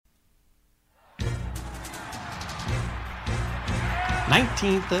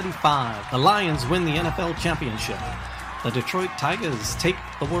1935, the Lions win the NFL championship. The Detroit Tigers take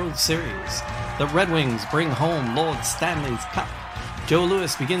the World Series. The Red Wings bring home Lord Stanley's Cup. Joe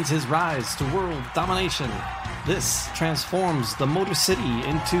Louis begins his rise to world domination. This transforms the Motor City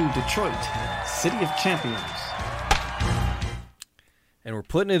into Detroit, City of Champions. And we're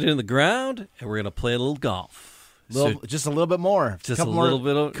putting it in the ground, and we're going to play a little golf. Just a little bit more. Just a little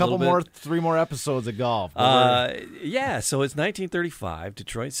bit. 3 more episodes of golf. Yeah, so it's 1935,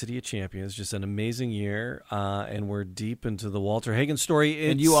 Detroit City of Champions, just an amazing year, and we're deep into the Walter Hagen story.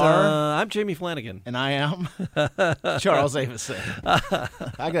 And you are? I'm Jamie Flanagan. And I am Charles Avison.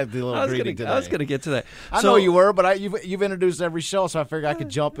 I got the little greeting today. I was going to get to that. I know you were, but you've introduced every show, so I figured I could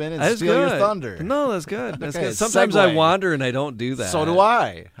jump in and steal your thunder. No, that's good. That's Okay, good. Sometimes I wander and I don't do that. So do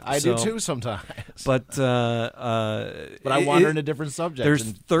I. I do too sometimes. But I wander into different subjects. There's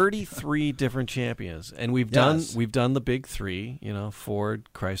 33 different champions, and we've done the big three. Ford,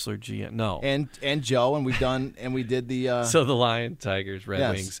 Chrysler, GM. No, and Joe, and we did the so the Lion, Tigers,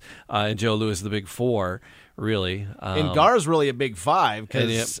 Red Wings, and Joe Louis, the big four. Really, and Gar's really a big five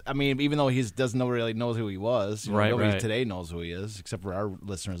because I mean, even though he doesn't really knows who he was, nobody today knows who he is except for our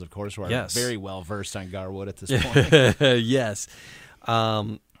listeners, of course, who are very well versed on Garwood at this point. Yes.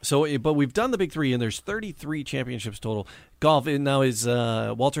 But we've done the big three, and there's 33 championships total. Golf now is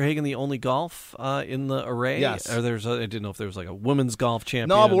Walter Hagen the only golf in the array? Yes. Or I didn't know if there was like a women's golf champion.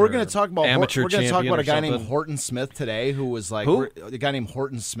 No, but we're going to talk about amateur. We're going to talk about a guy something. named Horton Smith today, who was like a guy named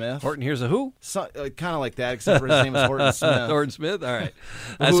Horton Smith. Horton, here's a who? Kind of like that, except for his name is Horton Smith. Horton Smith. All right,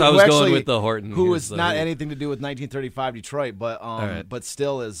 that's why I was going with the Horton. Who is not anything to do with 1935 Detroit, but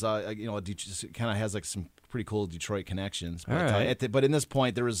still is kind of has like some pretty cool Detroit connections. But, but in this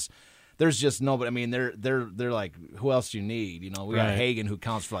point, there's just nobody. I mean, they're like, who else do you need? We got Hagen, who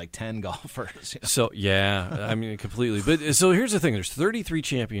counts for like 10 golfers. So yeah, I mean, completely. But so here's the thing: there's 33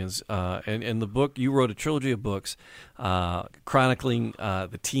 champions, and the book you wrote a trilogy of books, chronicling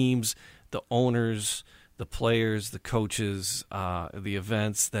the teams, the owners, the players, the coaches, the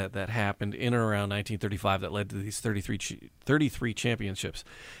events that happened in and around 1935 that led to these 33 championships,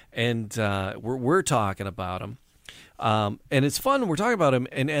 and we're talking about them. And it's fun. We're talking about him,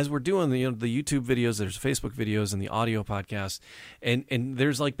 and as we're doing the YouTube videos, there's Facebook videos and the audio podcast, and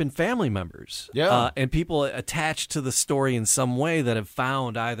there's like been family members, and people attached to the story in some way that have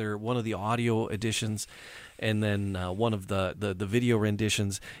found either one of the audio editions and then one of the video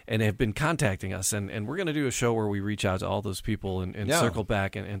renditions, and have been contacting us. And we're going to do a show where we reach out to all those people and circle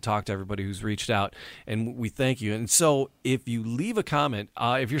back and talk to everybody who's reached out. And we thank you. And so if you leave a comment,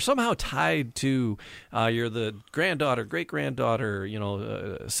 if you're somehow tied to, you're the granddaughter,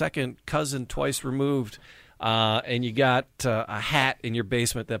 great-granddaughter, second cousin twice removed, and you got a hat in your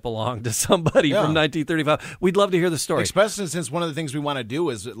basement that belonged to somebody from 1935. We'd love to hear the story. Especially since one of the things we want to do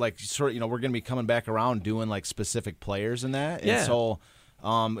is like we're going to be coming back around doing like specific players in that. Yeah. And so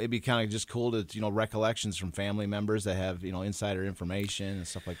it'd be kind of just cool to recollections from family members that have insider information and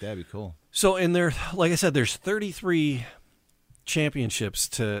stuff like that. It'd be cool. So and there, like I said, there's 33 championships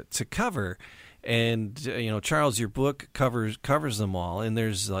to cover. And Charles, your book covers them all, and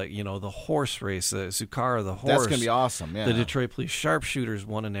there's the horse race, Sukara the horse. That's gonna be awesome. Yeah. The Detroit Police Sharpshooters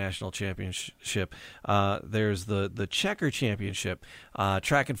won a national championship. There's the checker championship,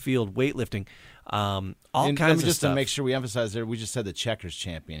 track and field, weightlifting, all kinds of just stuff. To make sure we emphasize there, we just said the checkers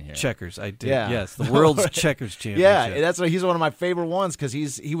champion here. Checkers, I did. Yeah. Yes, the world's checkers championship. Yeah, he's one of my favorite ones because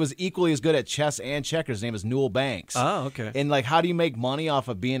he was equally as good at chess and checkers. His name is Newell Banks. Oh, okay. And how do you make money off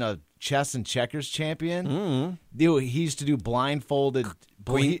of being a chess and checkers champion? Mm-hmm. Dude, he used to do blindfolded.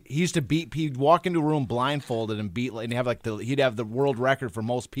 He used to beat. He'd walk into a room blindfolded and beat, and he'd have the world record for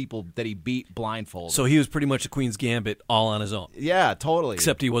most people that he beat blindfolded. So he was pretty much a Queen's Gambit all on his own. Yeah, totally.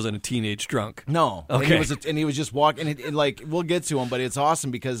 Except he wasn't a teenage drunk. No. Okay. And he was just walking. And we'll get to him, but it's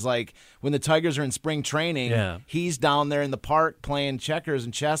awesome because when the Tigers are in spring training, he's down there in the park playing checkers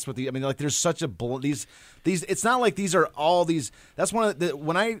and chess with there's such a these. It's not like these are all these. That's one of the.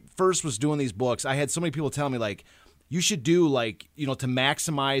 When I first was doing these books, I had so many people tell me you should do to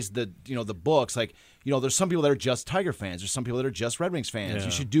maximize the books. There's some people that are just Tiger fans. There's some people that are just Red Wings fans. Yeah.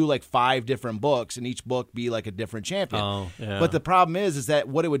 You should do 5 different books, and each book be a different champion. Oh, yeah. But the problem is that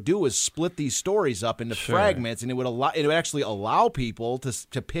what it would do is split these stories up into fragments, and it would actually allow people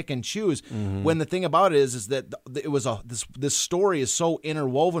to pick and choose. Mm-hmm. When the thing about it is that it was this story is so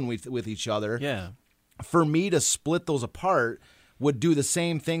interwoven with each other. Yeah. For me to split those apart would do the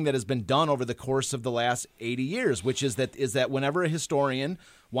same thing that has been done over the course of the last 80 years, which is that whenever a historian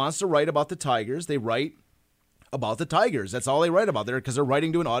wants to write about the Tigers, they write about the Tigers. That's all they write about there because they're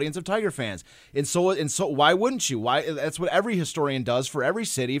writing to an audience of Tiger fans. And so why wouldn't you? That's what every historian does for every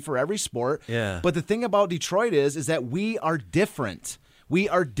city, for every sport. Yeah. But the thing about Detroit is that we are different. We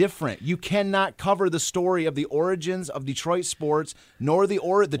are different. You cannot cover the story of the origins of Detroit sports, nor the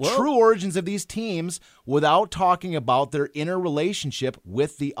true origins of these teams, without talking about their inner relationship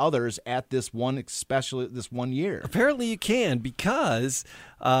with the others at this one, especially this 1 year. Apparently, you can because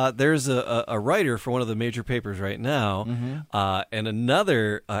there's a writer for one of the major papers right now, and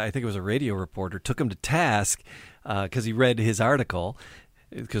another, I think it was a radio reporter, took him to task because he read his article.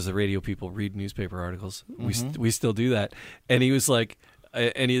 Because the radio people read newspaper articles, we still do that, and he was like.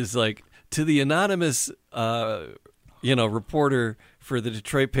 And he's like, to the anonymous, reporter for the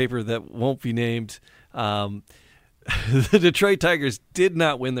Detroit paper that won't be named, the Detroit Tigers did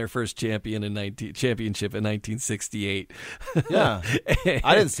not win their first championship in 1968. Yeah,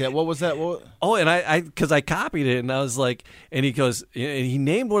 I didn't see it. What was that? Oh, and I because I copied it, and I was like, and he goes, and he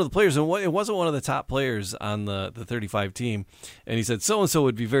named one of the players, and it wasn't one of the top players on the 35 team, and he said so and so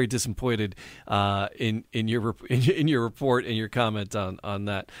would be very disappointed in your report and your comment on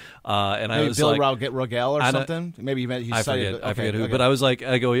that, and maybe I was Bill like, Rogel or something. Maybe I forget who, but I was like,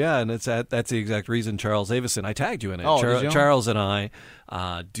 I go, yeah, and that's the exact reason Charles Avison, I tagged you in it. Charles and I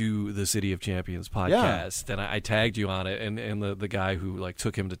do the City of Champions podcast, and I tagged you on it, and the guy who like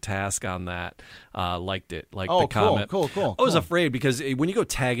took him to task on that liked it, the comment. Cool. I was afraid because when you go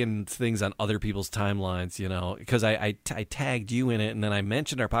tagging things on other people's timelines, because I tagged you in it, and then I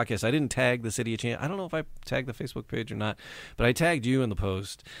mentioned our podcast. I didn't tag the City of Champions. I don't know if I tagged the Facebook page or not, but I tagged you in the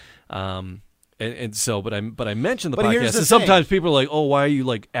post. And so, but I mentioned the podcast. And sometimes people are like, "Oh, why are you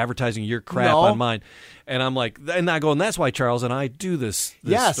like advertising your crap on mine?" And I'm like, and I go, and that's why Charles and I do this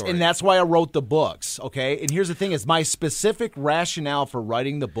yes, story. And that's why I wrote the books. Okay, and here's the thing: is my specific rationale for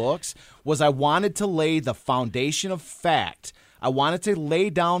writing the books was I wanted to lay the foundation of fact. I wanted to lay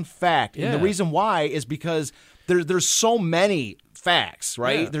down fact, and the reason why is because there's so many facts,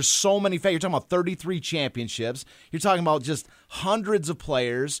 right? Yeah. There's so many facts. You're talking about 33 championships. You're talking about just hundreds of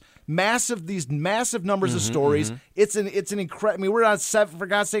players, massive numbers of stories. It's an incredible. I mean, we're on for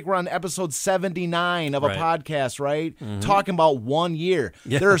God's sake, we're on episode 79 of a podcast, right? Talking about 1 year.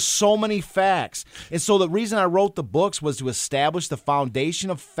 Yeah. There are so many facts, and so the reason I wrote the books was to establish the foundation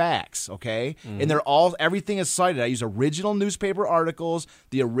of facts. Okay, and everything is cited. I use original newspaper articles,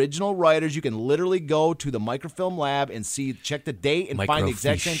 the original writers. You can literally go to the Microfilm Lab and check the date and find the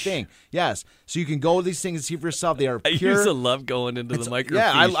exact same thing. Yes, so you can go to these things and see for yourself. They are pure. I used to love going into the microfiche.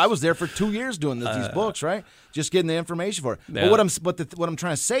 Yeah, I was there for 2 years doing these books, right? Just getting the information for it. Yeah. But what I'm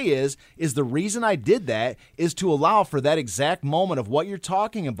trying to say is the reason I did that is to allow for that exact moment of what you're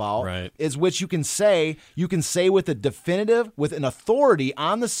talking about, right. is which you can say with a definitive, with an authority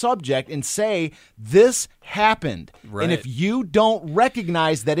on the subject, and say this happened. Right. And if you don't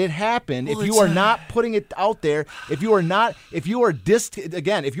recognize that it happened, if you are not putting it out there, if you are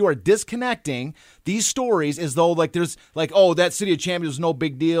disconnecting these stories as though like there's like, oh, that City of Champions was no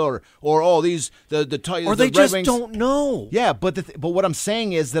big deal, or oh, these the they just Wings. Don't know. Yeah, but what I'm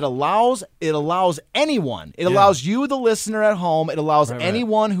saying is that it allows anyone. It allows you, the listener at home. It allows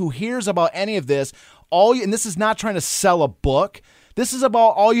anyone who hears about any of this. And this is not trying to sell a book. This is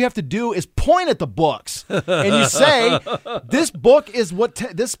about all you have to do is point at the books and you say, this book is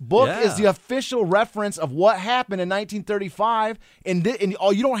is the official reference of what happened in 1935, and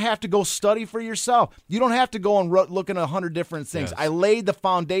you don't have to go study for yourself. You don't have to go and look at 100 different things. Yes. I laid the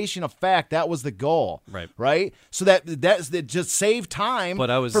foundation of fact. That was the goal, right? So that just saved time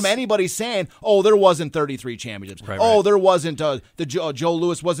from anybody saying, oh, there wasn't 33 championships. There wasn't Joe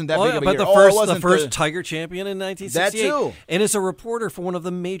Louis wasn't that big of a year. The first Tiger champion in 1968. That too. And it's a reporter for one of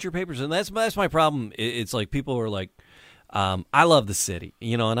the major papers, and that's my problem. It's like people are like, I love the city,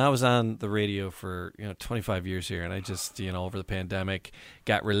 and I was on the radio for 25 years here, and I just over the pandemic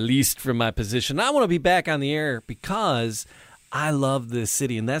got released from my position. I want to be back on the air because I love this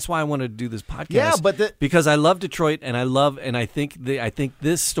city, and that's why I wanted to do this podcast. Yeah, because I love Detroit, and I think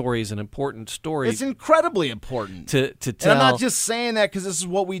this story is an important story. It's incredibly important to tell. And I'm not just saying that because this is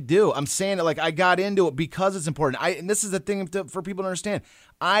what we do. I'm saying it like I got into it because it's important. And this is the thing for people to understand.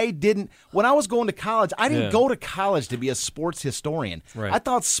 When I was going to college, I didn't go to college to be a sports historian. Right. I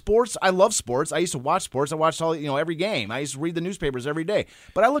thought I love sports. I used to watch sports. I watched every game. I used to read the newspapers every day.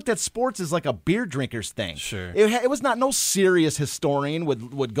 But I looked at sports as like a beer drinker's thing. Sure. It was no serious historian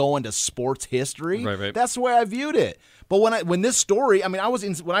would go into sports history. Right. That's the way I viewed it. But when this story, when I was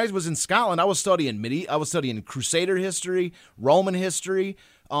in Scotland, I was studying Crusader history, Roman history,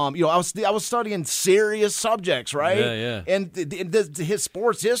 I was studying serious subjects, right? Yeah. And his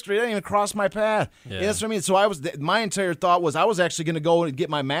sports history didn't even cross my path. Yeah. And that's what I mean. So my entire thought was I was actually going to go and get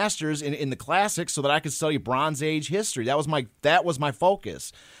my master's in the classics so that I could study Bronze Age history. That was my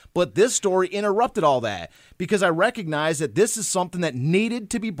focus. But this story interrupted all that because I recognized that this is something that needed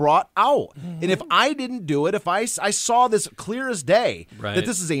to be brought out. And if I didn't do it, if I saw this clear as day, that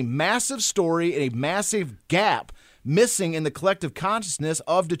this is a massive story and a massive gap missing in the collective consciousness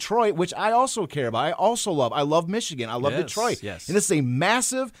of Detroit, which I also care about. I also love. I love Michigan. I love Detroit. Yes. And this is a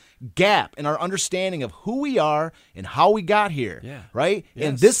massive gap in our understanding of who we are and how we got here. Yeah. Right? Yes.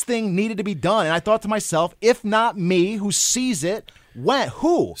 And this thing needed to be done. And I thought to myself, if not me who sees it, when?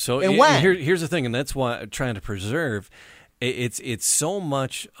 Who? And when? Here's the thing, and that's why I'm trying to preserve. It's so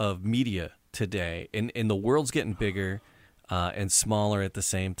much of media today, and the world's getting bigger and smaller at the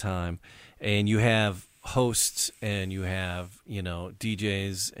same time. And you have hosts, and you have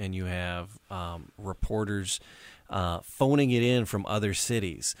DJs, and you have reporters phoning it in from other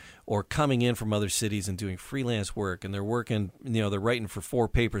cities or coming in from other cities and doing freelance work, and they're working, they're writing for 4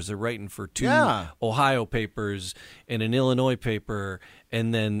 papers, they're writing for 2 Ohio papers and an Illinois paper,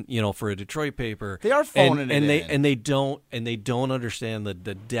 and then for a Detroit paper. They are phoning it in. They don't understand the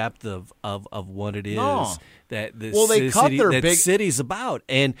depth of what it is that city's about,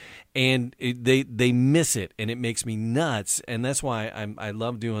 and they miss it, and it makes me nuts, and that's why I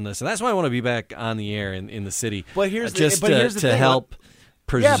love doing this, and that's why I want to be back on the air in the city. But here's to help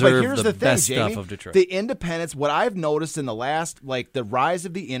preserve the best stuff of Detroit. The independence, what I've noticed in the last, the rise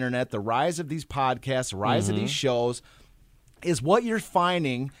of the internet, the rise of these podcasts, the rise of these shows, is what you're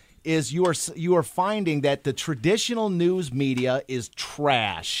finding is you are finding that the traditional news media is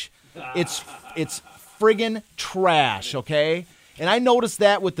trash. It's friggin' trash, okay? And I noticed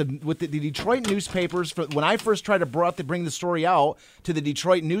that with the Detroit newspapers. When I first tried to bring the story out to the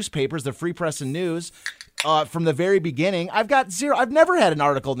Detroit newspapers, the Free Press and News, from the very beginning, I've got zero. I've never had an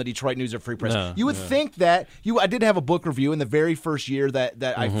article in the Detroit News or Free Press. No, you would think that I did have a book review in the very first year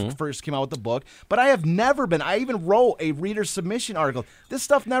that I first came out with the book, but I have never been. I even wrote a reader submission article. This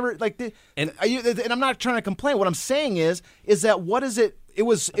stuff never and I'm not trying to complain. What I'm saying is that what is it? It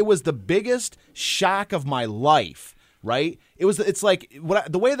was the biggest shock of my life. Right? It's like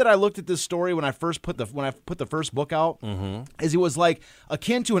the way that I looked at this story when I put the first book out is it was like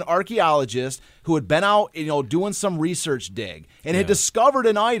akin to an archaeologist who had been out, doing some research dig and had discovered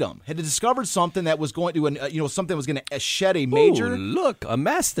an item, had discovered something that was going to, something was going to shed a major. Ooh, look, a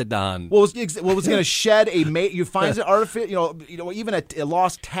mastodon. Was going to shed a you find an artificial, even a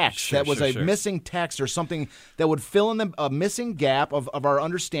lost text that was a missing text or something that would fill in a missing gap of our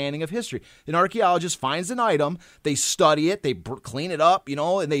understanding of history. An archaeologist finds an item, they study it, they clean it up,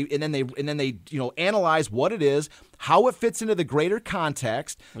 and then they analyze what it is, how it fits into the greater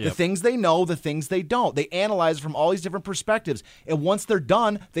context, the things they know, the things they don't. They analyze it from all these different perspectives. And once they're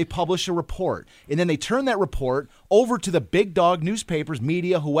done, they publish a report. And then they turn that report over to the big dog newspapers,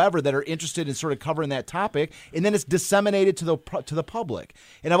 media, whoever that are interested in sort of covering that topic. And then it's disseminated to the public.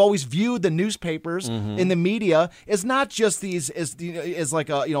 And I've always viewed the newspapers in the media as not just these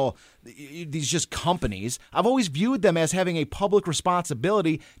these just companies. I've always viewed them as having a public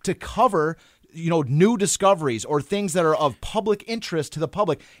responsibility to cover new discoveries or things that are of public interest to the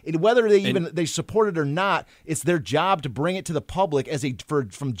public. And whether they support it or not, it's their job to bring it to the public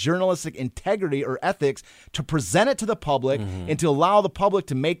from journalistic integrity or ethics to present it to the public and to allow the public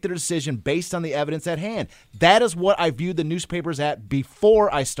to make their decision based on the evidence at hand. That is what I viewed the newspapers at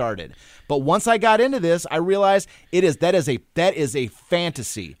before I started. But once I got into this, I realized that is a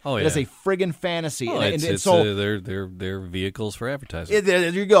fantasy. Oh, yeah. It is a friggin' fantasy. So they're vehicles for advertising. There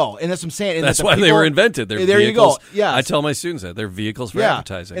you go. And that's what I'm saying. And that's why they were invented. They're there vehicles. You go. Yeah, I tell my students that they're vehicles for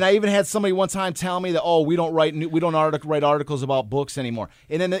advertising. And I even had somebody one time tell me that we don't write articles about books anymore.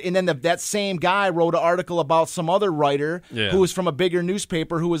 And then that same guy wrote an article about some other writer who was from a bigger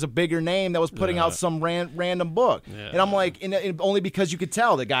newspaper who was a bigger name that was putting out some random book. Yeah. And I'm like, and only because you could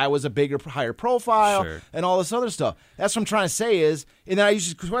tell the guy was a higher profile and all this other stuff. That's what I'm trying to say is, and then I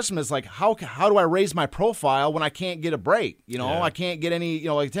used to question is like, how do I raise my profile when I can't get a break? I can't get any,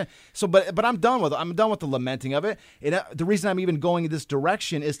 but I'm done with it. I'm done with the lamenting of it. And the reason I'm even going in this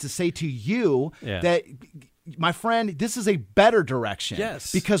direction is to say to you that, my friend, this is a better direction.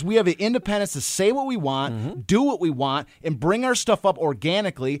 Yes. Because we have the independence to say what we want, do what we want, and bring our stuff up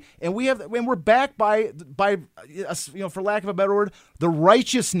organically. And we're backed by for lack of a better word, the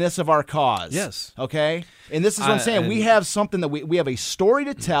righteousness of our cause. Yes. Okay? And this is what I'm saying. We have something that we have a story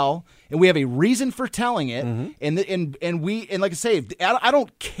to tell, and we have a reason for telling it. And like I say, I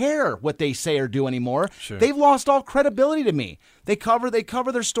don't care what they say or do anymore. Sure. They've lost all credibility to me. They cover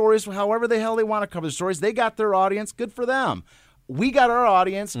their stories however the hell they want to cover the stories. They got their audience. Good for them. We got our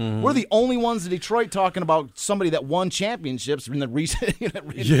audience. We're the only ones in Detroit talking about somebody that won championships in the recent,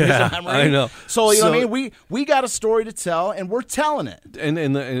 memory. I know. So, you know what I mean? We got a story to tell, and we're telling it.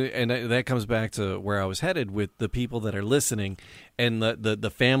 And that comes back to where I was headed with the people that are listening and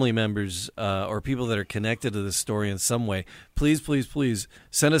the family members or people that are connected to this story in some way. Please, please, please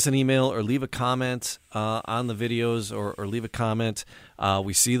send us an email or leave a comment on the videos or leave a comment.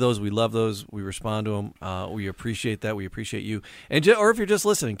 We see those. We love those. We respond to them. We appreciate that. We appreciate you. Or if you're just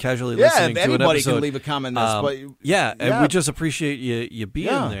listening, casually listening to an episode. Anybody can leave a comment on this. And we just appreciate you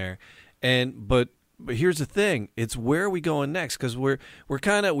being there. But here's the thing: it's where are we going next? Because we're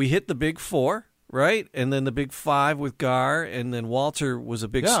we hit the big four, right? And then the big five with Gar, and then Walter was a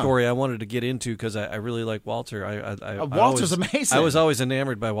big story I wanted to get into because I really like Walter. Walter's amazing. I was always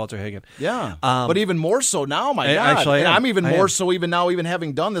enamored by Walter Hagen. Yeah, but even more so now, my God. Actually, I'm even more so even now, even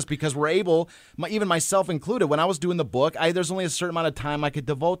having done this, because we're able, even myself included, when I was doing the book, there's only a certain amount of time I could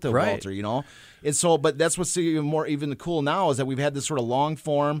devote to Walter, you know? And so, but that's what's even cool now is that we've had this sort of long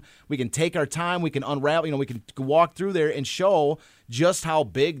form. We can take our time. We can unravel. We can walk through there and show just how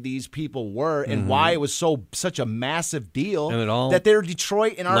big these people were and why it was such a massive deal that they're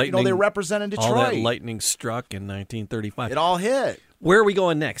Detroit and they represented Detroit. All that lightning struck in 1935. It all hit. Where are we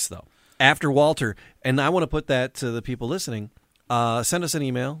going next, though? After Walter, and I want to put that to the people listening. Send us an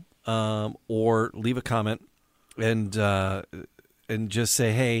email or leave a comment and just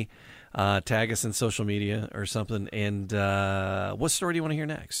say, hey. Tag us in social media or something. And what story do you want to hear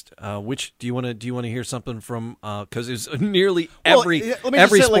next? Which do you want to hear something from? Because it's nearly every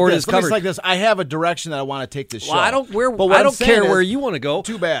sport is covered. Like this, I have a direction that I want to take this show. I don't care where you want to go.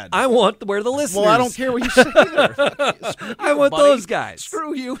 Too bad. I want where the listeners. Well, I don't care where you say either. I want those guys.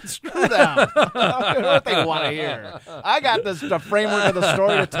 Screw you. Screw them. I don't know what they want to hear. I got the framework of the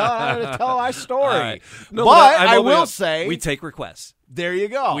story to tell my story. Right. No, but I will say we take requests. There you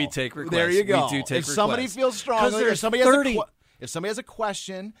go. We take requests. There you go. We do take requests. If somebody feels strongly, if somebody has a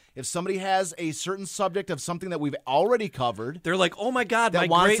question, if somebody has a certain subject of something that we've already covered, they're like, "Oh my God, my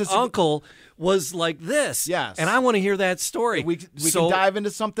great uncle was like this." Yes, and I want to hear that story. We can dive into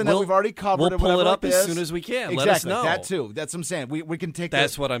something that we've already covered. We'll pull it up as soon as we can. Exactly. Let us know. That too. That's what I'm saying. We can take.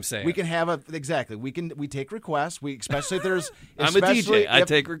 That's what I'm saying. We can have we take requests. Especially if there's. I'm a DJ. I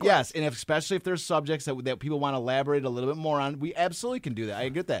take requests. Yes, and especially if there's subjects that people want to elaborate a little bit more on, we absolutely can do that. I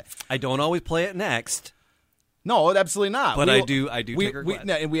get that. I don't always play it next. No, absolutely not. But I do take requests.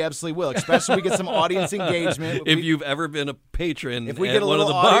 And we absolutely will, especially if we get some audience engagement. If you've ever been a patron at one of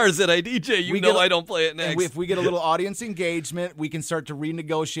the bars that I DJ, I don't play it next. If we get a little audience engagement, we can start to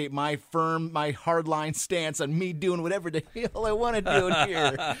renegotiate my hardline stance on me doing whatever the hell I want to do in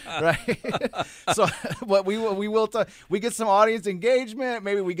here, right? So, but we will talk. We get some audience engagement.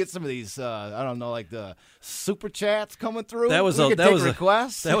 Maybe we get some of these. I don't know, like the super chats coming through. That was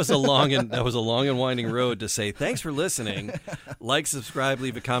requests. That was a long and winding road to say. Thanks for listening. Like, subscribe,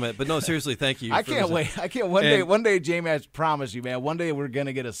 leave a comment. But no, seriously, thank you. I can't wait. One day, Jamie, I promise you, man. One day we're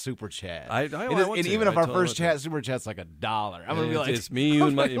gonna get a super chat. Even if our first super chat's like $1, I'm gonna be like, it's me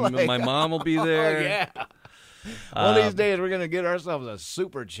and my mom will be there. Oh, yeah. One of these days, we're going to get ourselves a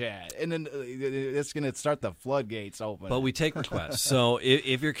super chat, and then it's going to start the floodgates open. But we take requests. So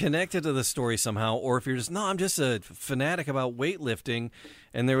if you're connected to the story somehow, or if you're just, I'm just a fanatic about weightlifting,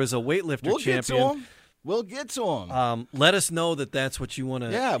 and there was a weightlifter champion. We'll get to him. Let us know that that's what you want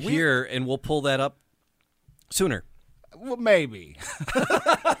to hear, and we'll pull that up sooner. Well, maybe.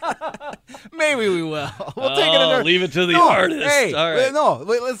 Maybe we will. We'll take it. Leave it to the artist. Hey, all right.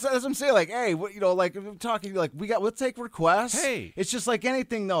 That's what I'm saying. Like, hey, like we're talking. Like, we'll take requests. Hey, it's just like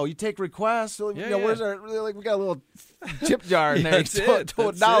anything, though. You take requests. Where's our? Like, we got a little tip jar in there to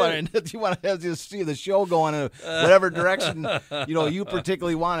 $1, and you want to just see the show going in whatever direction you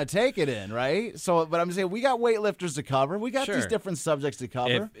particularly want to take it in, right? So, but I'm saying we got weightlifters to cover. We got these different subjects to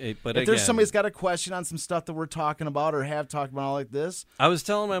cover. If there's somebody's got a question on some stuff that we're talking about or have talked about like this, I was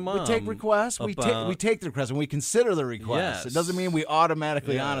telling my mom, we take requests. We take the requests and we consider the requests. Yes. It doesn't mean we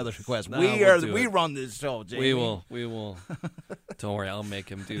automatically honor the request. We run this show, Jamie. We will. Don't worry, I'll make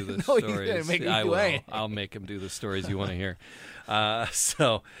him do the no, stories. You didn't make me do anything. I'll make him do the stories you want to hear.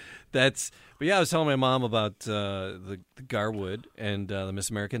 So that's. But yeah, I was telling my mom about the Garwood and the Miss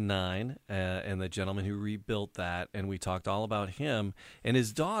America 9 and the gentleman who rebuilt that, and we talked all about him and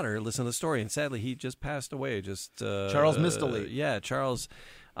his daughter. Listen to the story, and sadly, he just passed away. Charles Mistley. Yeah, Charles.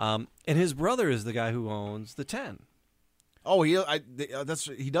 And his brother is the guy who owns the 10. Oh, he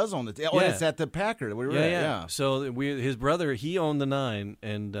does own the. Oh, Yeah. it's at the Packard. Yeah. So his brother, he owned the 9,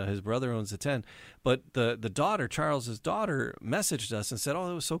 and his brother owns the 10. But the daughter, Charles's daughter, messaged us and said, "Oh,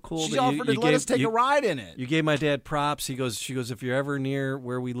 it was so cool." She that offered to let us take a ride in it. You gave my dad props. She goes, if you're ever near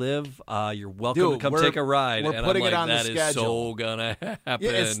where we live, you're welcome to come take a ride. We're and putting I'm like, it on the that schedule. is so gonna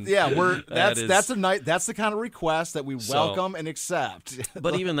happen. That's the kind of request that we welcome and accept.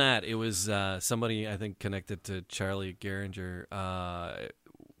 But even that, it was somebody I think connected to Charlie Gehringer.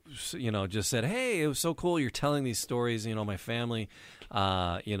 Just said, "Hey, it was so cool. You're telling these stories. My family,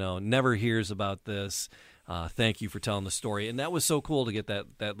 never hears about this. Thank you for telling the story." And that was so cool to get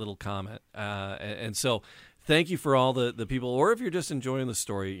that little comment. And so, thank you for all the people. Or if you're just enjoying the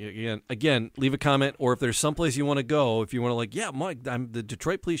story, again, leave a comment. Or if there's someplace you want to go, if you want to, Mike, I'm the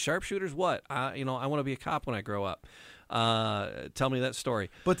Detroit Police Sharpshooters. What? I want to be a cop when I grow up. Tell me that story.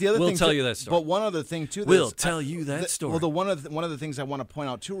 But the other we'll thing tell you that story. But one other thing too. We'll tell you that story. Well, one of the things I want to point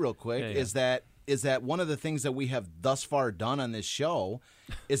out too, real quick, is that one of the things that we have thus far done on this show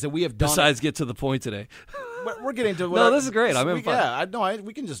is that we have done. Besides, get to the point today. We're getting to. No, this is great. I'm having fun. Yeah,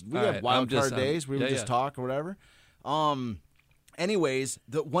 we can just have wild card days. We just talk or whatever. Anyways,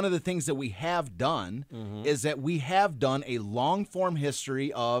 one of the things that we have done is that we have done a long form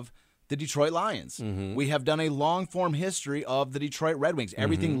history of the Detroit Lions. Mm-hmm. We have done a long-form history of the Detroit Red Wings,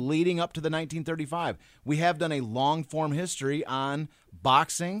 everything leading up to the 1935. We have done a long-form history on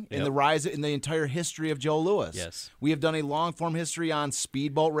boxing and the rise in the entire history of Joe Louis. Yes. We have done a long-form history on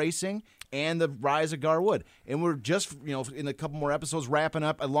speedboat racing and the rise of Garwood. And we're just, in a couple more episodes, wrapping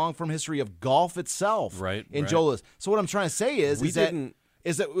up a long-form history of golf itself in Joe Louis. So what I'm trying to say is that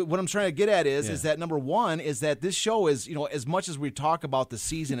what I'm trying to get at is that number one is that this show is, as much as we talk about the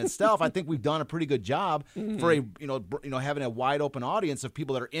season itself, I think we've done a pretty good job for having a wide open audience of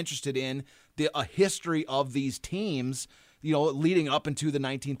people that are interested in a history of these teams, leading up into the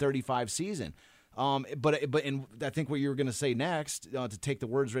 1935 season. But I think what you were going to say next, to take the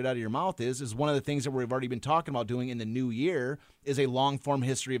words right out of your mouth, is one of the things that we've already been talking about doing in the new year is a long form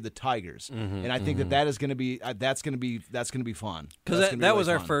history of the Tigers, and I think that is going to be that's going to be fun because that was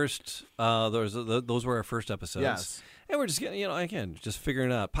our first. Those were our first episodes. Yes. And we're just getting, just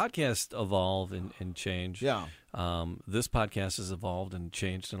figuring it out. Podcasts evolve and change. Yeah. This podcast has evolved and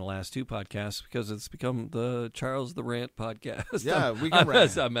changed in the last 2 podcasts because it's become the Charles the Rant podcast. Yeah, we can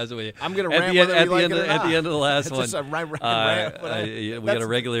rant. I'm messing with you. I'm going to rant at the end of the last one. Just a rant. We got a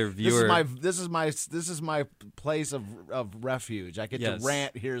regular viewer. This is my place of refuge. I get to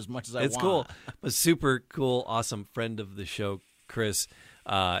rant here as much as I want. It's cool. A super cool, awesome friend of the show, Chris.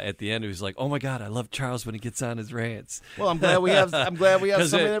 At the end, he was like, "Oh my God, I love Charles when he gets on his rants." Well, I'm glad we have somebody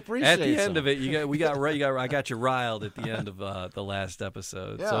that appreciates. At the end of it, I got you riled at the end of the last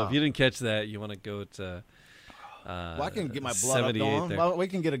episode. Yeah. So if you didn't catch that, you want to go to. I can get my blood up going. Well, we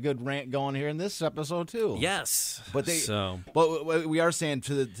can get a good rant going here in this episode too. Yes, but we are saying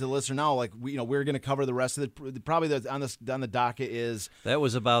to the listener now, like we're going to cover the rest of on the docket is that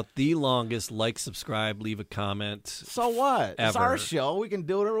was about the longest. Like, subscribe, leave a comment. So what? It's our show. We can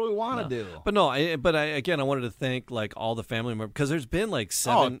do whatever we want to do. But I wanted to thank all the family members because there's been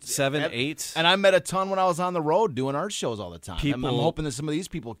 7, 8, and I met a ton when I was on the road doing art shows all the time. I'm hoping that some of these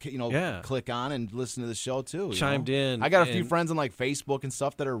people click on and listen to the show too. Chimed in. I got a few friends on Facebook and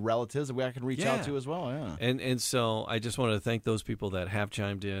stuff that are relatives that I can reach out to as well. Yeah, and so I just wanted to thank those people that have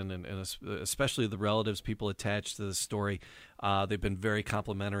chimed in, and especially the relatives, people attached to the story. They've been very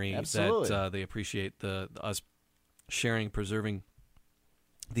complimentary. Absolutely. That they appreciate us sharing, preserving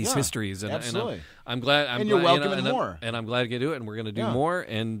these histories, and I'm glad. You're welcome more. And I'm glad to do it, and we're going to do more.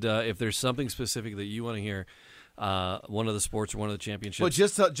 And if there's something specific that you want to hear. One of the sports or one of the championships. But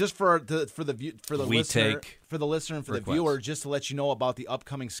just for the listener and for the viewer, just to let you know about the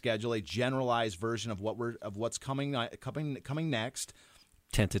upcoming schedule, a generalized version of what's coming next.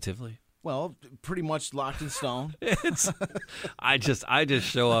 Tentatively. Well, pretty much locked in stone. I just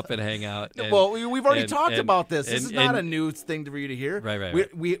show up and hang out. We've already talked about this. This is not a new thing for you to hear. Right.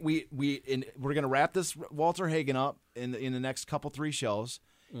 We're going to wrap this Walter Hagen up in the next 3 shows.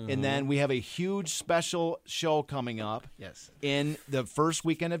 Mm-hmm. And then we have a huge special show coming up. Yes. In the first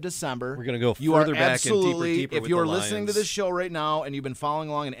weekend of December. We're going to go further back and deeper if you are listening to this show right now and you've been following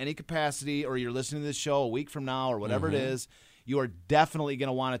along in any capacity, or you're listening to this show a week from now or whatever it is, you are definitely going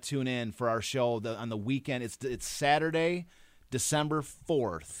to want to tune in for our show on the weekend. It's Saturday, December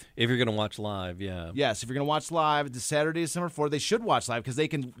 4th. If you're going to watch live, yeah. Yes, if you're going to watch live, it's Saturday, December 4th. They should watch live because they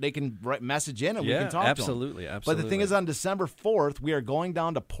can message in and we can talk absolutely, to them. Absolutely. But the thing is, on December 4th, we are going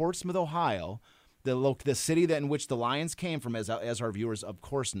down to Portsmouth, Ohio, the city in which the Lions came from, as our viewers of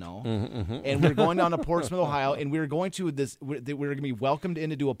course know. And we're going down to Portsmouth, Ohio, and we're going to we're going to be welcomed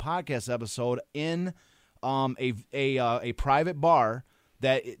in to do a podcast episode in a private bar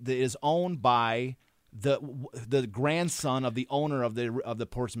that is owned by the grandson of the owner of the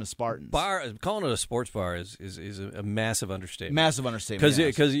Portsmouth Spartans. Calling it a sports bar is a massive understatement. Massive understatement.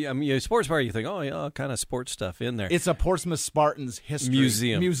 Because I mean, a sports bar, you think, oh yeah, kind of sports stuff in there. It's a Portsmouth Spartans history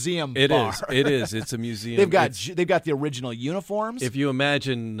museum. It bar. is. It is. It's a museum. They've got the original uniforms. If you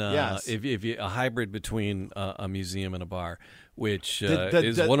imagine, yes. if you a hybrid between a museum and a bar. Which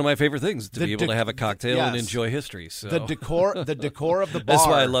is one of my favorite things, to be able to have a cocktail and enjoy history. So. The decor of the bar. That's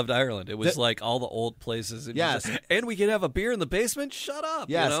why I loved Ireland. It was like all the old places. And yes, and we could have a beer in the basement. Shut up.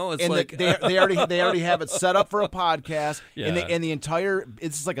 Yes, you know? It's and like they already have it set up for a podcast. Yeah. And the entire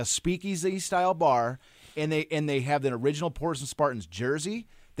it's like a speakeasy style bar, and they have the original Portsmouth Spartans jersey.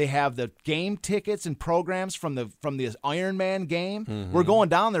 They have the game tickets and programs from the Iron Man game. Mm-hmm. We're going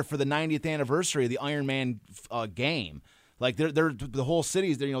down there for the 90th anniversary of the Iron Man game. Like they're the whole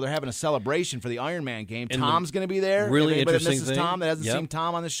city's there. You know, they're having a celebration for the Iron Man game. And Tom's going to be there. Really interesting that thing. Tom that hasn't seen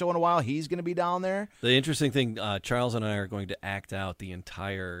Tom on the show in a while, he's going to be down there. The interesting thing, Charles and I are going to act out the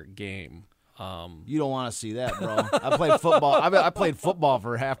entire game. You don't want to see that, bro. I played football. I played football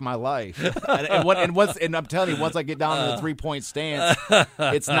for half my life, and I'm telling you, once I get down to the 3-point stance,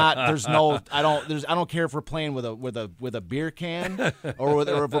 it's not. There's no. I don't care if we're playing with a beer can or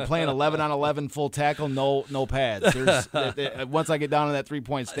if we're playing 11-on-11 full tackle, no pads. Once I get down to that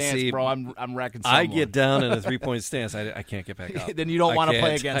 3-point stance, bro, I'm wrecking someone. I get down in a 3-point stance, I can't get back up. Then you don't want to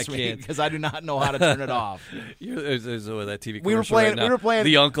play against me because I do not know how to turn it off. There's that TV commercial we were playing. Right now. We were playing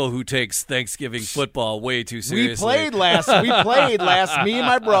the uncle who takes Thanksgiving football way too seriously. We played last. Me and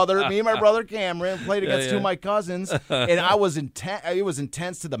my brother Cameron played against two of my cousins, and I was intense. It was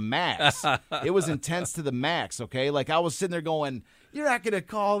intense to the max. Okay, like I was sitting there going, "You're not gonna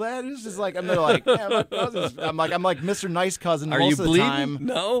call that." It's just like I'm like, yeah, my cousins. I'm like Mr. Nice Cousin. Are most you of the bleeding? time.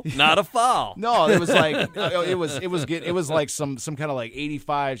 No, not a foul. No, it was like it was like some kind of like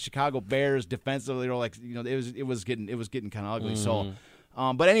 '85 Chicago Bears defensively, or like it was getting kind of ugly. So.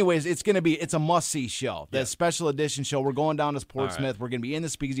 But anyways, it's a must-see show. The special edition show. We're going down to Portsmouth. Right. We're going to be in the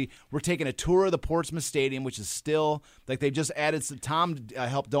speakeasy. We're taking a tour of the Portsmouth Stadium, which is still like they just added. Tom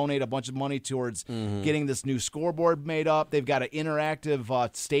helped donate a bunch of money towards getting this new scoreboard made up. They've got an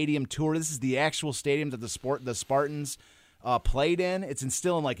interactive stadium tour. This is the actual stadium that the Spartans played in. It's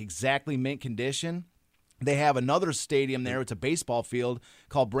still in like exactly mint condition. They have another stadium there. It's a baseball field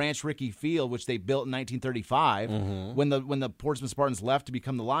called Branch Rickey Field, which they built in 1935. When the Portsmouth Spartans left to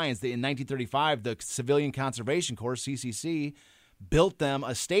become the Lions, in 1935, the Civilian Conservation Corps, CCC, built them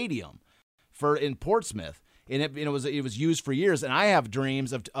a stadium in Portsmouth. And it was used for years. And I have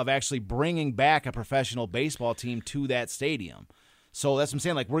dreams of actually bringing back a professional baseball team to that stadium. So that's what I'm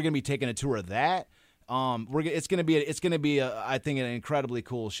saying. Like, we're going to be taking a tour of that. It's gonna be I think an incredibly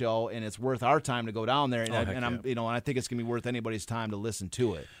cool show, and it's worth our time to go down there, and I think it's gonna be worth anybody's time to listen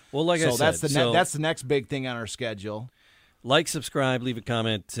to it. Well, like I said, that's the next big thing on our schedule. Like, subscribe, leave a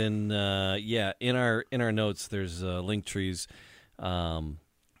comment, and in our notes there's link trees, and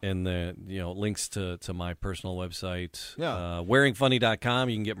the links to my personal website, wearingfunny.com.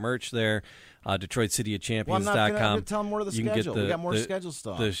 You can get merch there. DetroitCityOfChampions.com. Well, I'm not going to tell them more of the schedule. We got more schedule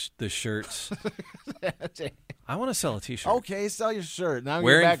stuff. The shirts. I want to sell a T-shirt. Okay, sell your shirt. Now I'm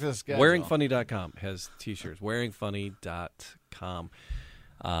going back to the schedule. Wearingfunny.com has T-shirts. Wearingfunny.com.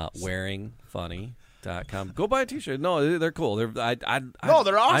 Wearingfunny.com. Go buy a T-shirt. No, they're cool. They're awesome.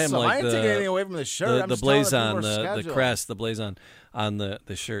 I ain't taking anything away from the shirt. The blazon, the crest, the blazon on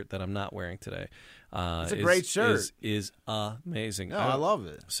the shirt that I'm not wearing today. It's a great shirt. Is amazing. No, I love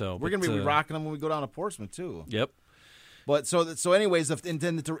it. So we're gonna be rocking them when we go down to Portsmouth too. Yep. But so anyways, so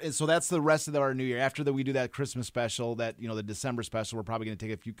that's the rest of our New Year. After that, we do that Christmas special, the December special. We're probably gonna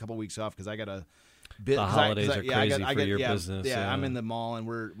take a couple weeks off because I got a. The holidays are crazy for your business. Yeah, I'm in the mall, and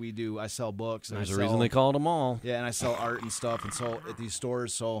I sell books. And There's a reason they call it a mall. Yeah, and I sell art and stuff, and so at these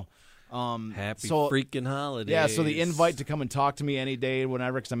stores. So, happy freaking holidays. Yeah, so the invite to come and talk to me any day,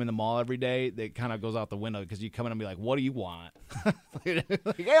 whenever, because I'm in the mall every day, that kind of goes out the window because you come in and be like, "What do you want?" Hey,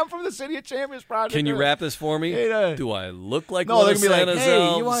 I'm from the City of Champions Project. Can you rap this for me? Do I look like no? One they're of gonna be like, "Hey,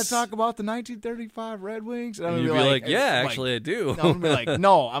 elves? you want to talk about the 1935 Red Wings?" And you'd be like, "Yeah, actually, I do." No, I'm gonna be like,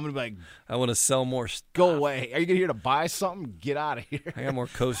 "No," I'm gonna be like, "I want to sell more stuff." Go away. Are you here to buy something? Get out of here. I got more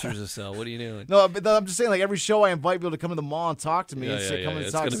coasters to sell. What are you doing? No, but I'm just saying, like every show I invite people to come to the mall and talk to me. Come and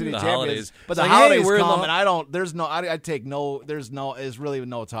talk to City Champions. holidays. But the holidays come, and I don't. There's no. I take no. There's no. Is really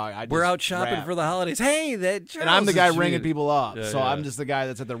no talk. We're out shopping for the holidays. Hey, that Charles and I'm the guy is ringing people up. Yeah, so yeah. I'm just the guy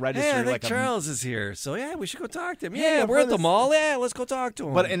that's at the register. Yeah, I think like Charles is here. So yeah, we should go talk to him. Yeah, Yeah, we're at the mall. Yeah, let's go talk to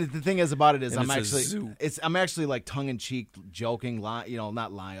him. But and the thing is about it is And I'm actually like tongue in cheek joking,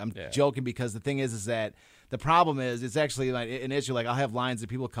 not lying. I'm joking because the thing is that the problem is it's actually like an issue. Like I'll have lines of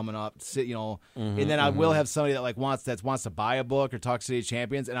people coming up, and then I will have somebody that wants to buy a book or talk City of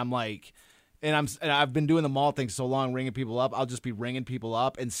Champions, and I'm like. And I've been doing the mall thing so long, ringing people up. I'll just be ringing people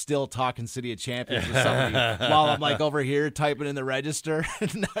up and still talking City of Champions with somebody while I'm like over here typing in the register.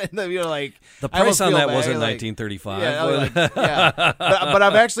 Like the price on that wasn't $19.35. Yeah, but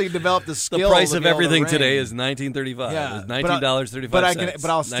I've actually developed the skill. The price of everything today is $19.35. Yeah, it's $19.35.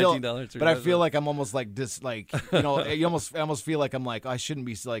 But I'll still. But I feel like I'm almost like this. Like I almost feel like I'm like I shouldn't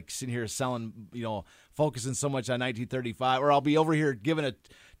be like sitting here selling. Focusing so much on 1935, or I'll be over here giving a.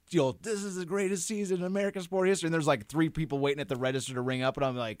 This is the greatest season in American sport history, and there's like 3 people waiting at the register to ring up, and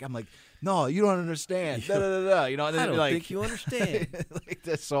I'm like, no, you don't understand. Da, da, da, da. And I don't think you understand. Like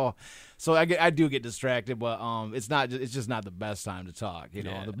this, so I do get distracted, but it's just not the best time to talk.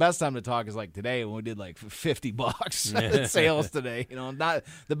 The best time to talk is like today when we did like $50 sales today. Not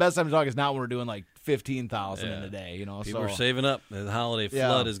the best time to talk is not when we're doing like 15,000 in a day. People are saving up. The holiday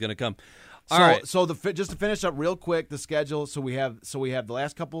flood is going to come. So just to finish up real quick, the schedule. So we have the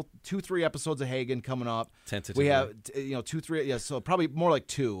last 2-3 episodes of Hagen coming up. Tentatively. We have 2-3. Yeah, so probably more like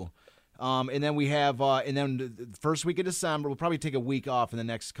 2. And then we have and then the first week of December, we'll probably take a week off in the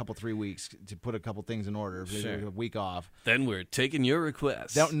next 3 weeks to put a couple things in order. Sure. A week off. Then we're taking your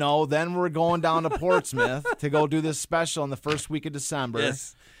request. Then we're going down to Portsmouth to go do this special in the first week of December.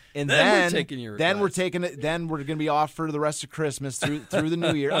 Yes. And then we're taking your then we're taking it. Then we're going to be off for the rest of Christmas through the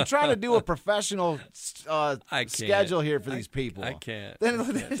New Year. I'm trying to do a professional schedule here for these people. I can't.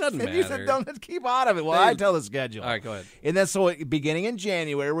 It doesn't matter. You said don't keep out of it. Well, I tell the schedule. All right, go ahead. And then so beginning in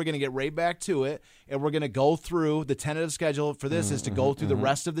January, we're going to get right back to it, and we're going to go through the tentative schedule for this is to go through the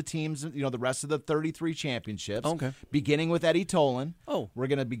rest of the teams. The rest of the 33 championships. Okay. Beginning with Eddie Tolan. Oh, we're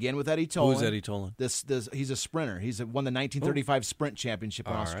going to begin with Eddie Tolan. Who's Eddie Tolan? He's a sprinter. Won the 1935 sprint championship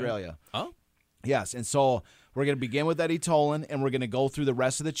in Australia. Oh. Yes, and so we're going to begin with Eddie Tolan, and we're going to go through the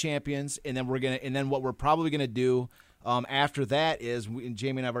rest of the champions, and then what we're probably going to do after that is, and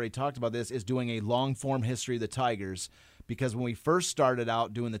Jamie and I've already talked about this, is doing a long form history of the Tigers. Because when we first started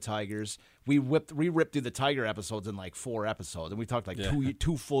out doing the Tigers, we ripped through the Tiger episodes in like 4 episodes, and we talked like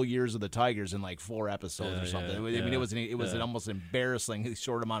 2 full years of the Tigers in like 4 episodes or something. I mean, it was an almost embarrassingly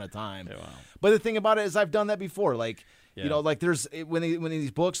short amount of time. Yeah, wow. But the thing about it is, I've done that before. Like like there's when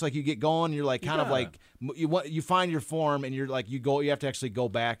these books like you get going, you're like kind of like you find your form, and you're like you have to actually go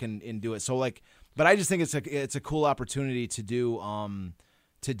back and do it. So like, but I just think it's a cool opportunity to do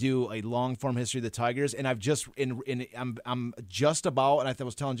a long form history of the Tigers, and I've just I'm just about, and I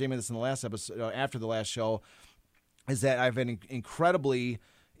was telling Jamie this in the last episode after the last show, is that I've been incredibly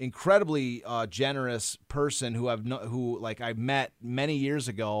generous person who I met many years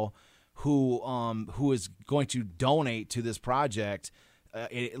ago, who is going to donate to this project.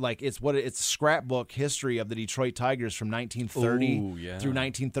 It's a scrapbook history of the Detroit Tigers from 1930 through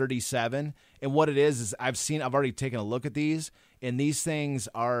 1937, and what it is I've already taken a look at these, and these things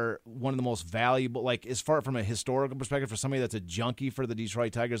are one of the most valuable, like as far from a historical perspective, for somebody that's a junkie for the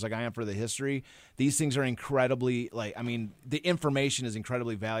Detroit Tigers like I am for the history. These things are incredibly, the information is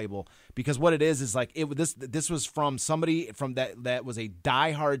incredibly valuable, because what it is this was from somebody from that was a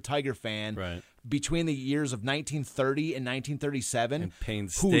diehard Tiger fan. Right. Between the years of 1930 and 1937, and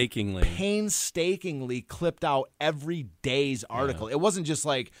painstakingly clipped out every day's article. It wasn't just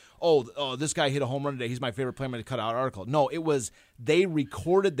like, oh, this guy hit a home run today, he's my favorite player, I'm going to cut out an article. No, it was they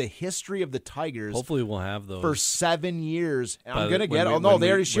recorded the history of the Tigers. Hopefully we'll have those for 7 years. And I'm going to get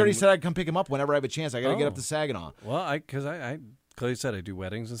it. She already said I'd come pick them up whenever I have a chance. I got to get up to Saginaw. Well, because I Clay said I do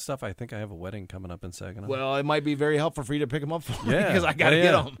weddings and stuff. I think I have a wedding coming up in Saginaw. Well, it might be very helpful for you to pick them up for me, because I got to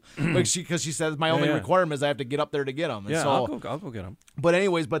get them. Because she says my only requirement is I have to get up there to get them. And I'll go get them. But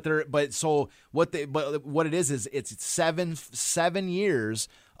anyways, what it is it's 7 years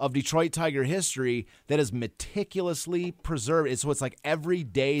of Detroit Tiger history that is meticulously preserved. So it's like every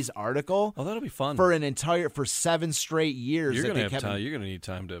day's article. Oh, that'll be fun for 7 straight years. You're gonna have time. You're gonna need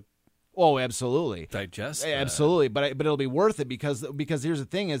time to. Oh, absolutely. Digest. Absolutely, but it'll be worth it because here's the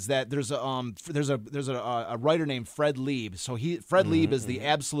thing: is that there's a writer named Fred Lieb. So Fred Lieb is the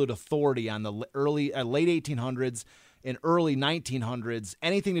absolute authority on the late 1800s in early 1900s,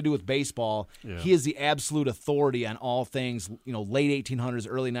 anything to do with baseball, he is the absolute authority on all things, late 1800s,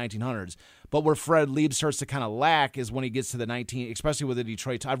 early 1900s. But where Fred Lieb starts to kind of lack is when he gets to the especially with the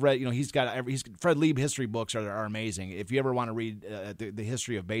Detroit. I've read, Fred Lieb history books are amazing. If you ever want to read the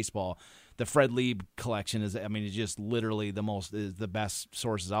history of baseball, the Fred Lieb collection is just literally the best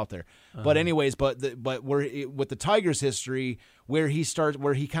sources out there. But anyways, with the Tigers history, where he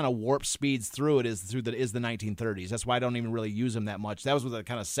kind of warp speeds through it is the 1930s. That's why I don't even really use him that much. That was what the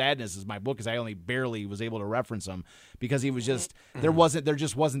kind of sadness is my book, is I only barely was able to reference him because he was just there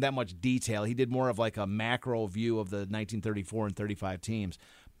just wasn't that much detail. He did more of like a macro view of the 1934 and 35 teams.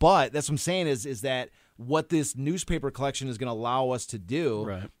 But that's what I'm saying is that what this newspaper collection is going to allow us to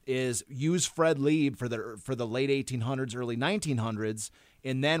do is use Fred Lieb for the late 1800s, early 1900s,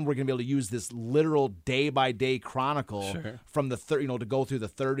 and then we're going to be able to use this literal day-by-day chronicle from the to go through the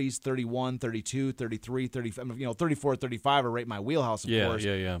 30s, 31, 32, 33, 35, 34, 35 are right in my wheelhouse, of course.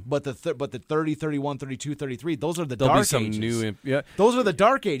 Yeah. But the 30, 31, 32, 33, those are the dark ages. Those are the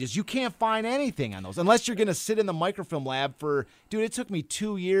dark ages. You can't find anything on those unless you're going to sit in the microfilm lab for, dude, it took me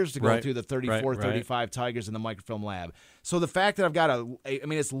 2 years to go through the 34, 35 Tigers in the microfilm lab. So the fact that I've got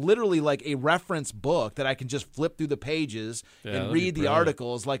it's literally like a reference book that I can just flip through the pages and read the articles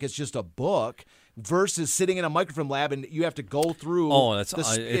like it's just a book, versus sitting in a microfilm lab and you have to go through.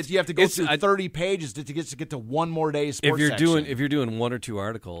 You have to go through 30 pages to get to one more day's sports section. If you're doing one or two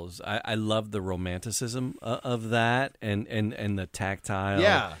articles, I love the romanticism of that and the tactile.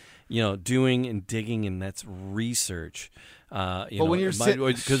 Yeah. Doing and digging, and that's research. But when you're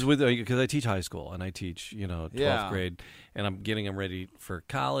because I teach high school and I teach 12th grade, and I'm getting them ready for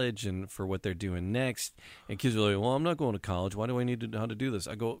college and for what they're doing next. And kids are like, "Well, I'm not going to college. Why do I need to know how to do this?"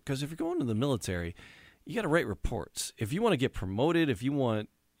 I go, because if you're going to the military, you got to write reports. If you want to get promoted, if you want.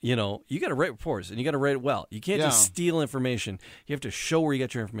 You got to write reports, and you got to write it well. You can't just steal information. You have to show where you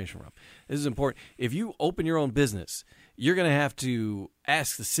got your information from. This is important. If you open your own business, you're going to have to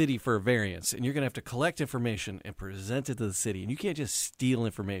ask the city for a variance, and you're going to have to collect information and present it to the city. And you can't just steal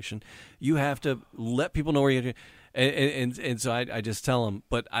information. You have to let people know where you're. And so I just tell them,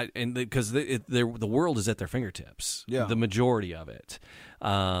 because the world is at their fingertips. Yeah. The majority of it,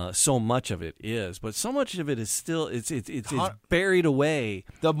 so much of it is, but so much of it is still it's buried away.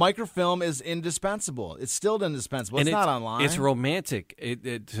 The microfilm is indispensable. It's still indispensable. It's not online. It's romantic.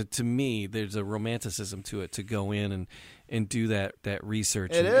 To me, there's a romanticism to it to go in and do that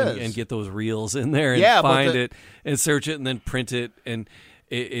research and get those reels in there and find it and search it and then print it and.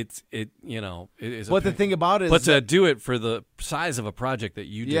 It's But the thing about it is, but to do it for the size of a project that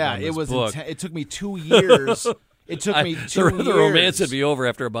you did, on this book, it took me 2 years. It took me 2 years. The romance would be over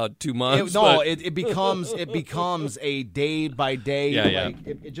after about 2 months. It becomes a day by day.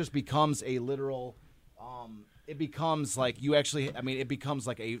 It just becomes a literal. It becomes like you actually. It becomes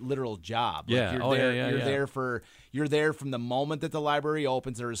like a literal job. Like you're there from the moment that the library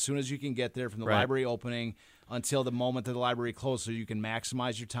opens, or as soon as you can get there from the library opening until the moment that the library closes, so you can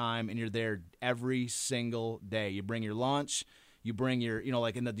maximize your time, and you're there every single day. You bring your lunch, you bring your,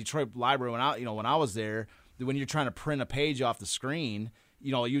 like in the Detroit library when I was there, when you're trying to print a page off the screen,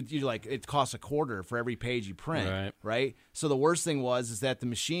 you like it costs $0.25 for every page you print, right? So the worst thing is that the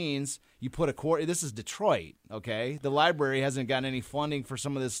machines, you put $0.25. This is Detroit, okay? The library hasn't gotten any funding for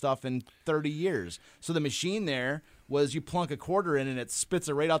some of this stuff in 30 years. So the machine there was you plunk $0.25 in and it spits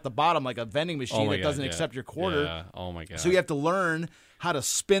it right out the bottom like a vending machine that doesn't accept your quarter. Yeah. Oh my God! So you have to learn how to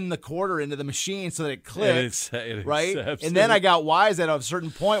spin the quarter into the machine so that it clicks, right? And then I got wise at a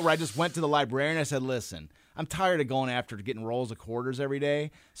certain point where I just went to the librarian and I said, "Listen, I'm tired of going after getting rolls of quarters every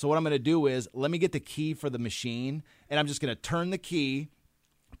day. So what I'm going to do is let me get the key for the machine, and I'm just going to turn the key,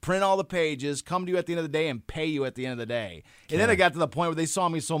 print all the pages, come to you at the end of the day, and pay you at the end of the day." And then I got to the point where they saw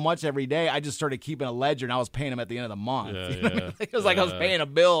me so much every day, I just started keeping a ledger, and I was paying them at the end of the month. It was like I was paying a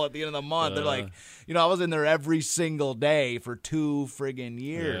bill at the end of the month. They're like, I was in there every single day for 2 friggin'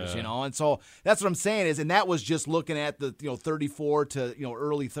 years, And so that's what I'm saying is, and that was just looking at the 34 to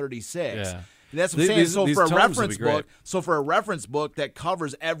early 36. Yeah. That's what I'm saying. So for a reference book that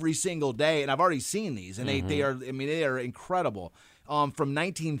covers every single day, and I've already seen these, and they are incredible. From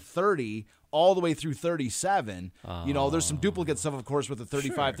 1930 all the way through 37. There's some duplicate stuff, of course, with the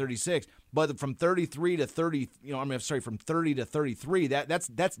 35, 36. But from 33 to 30, from 30 to 33, that's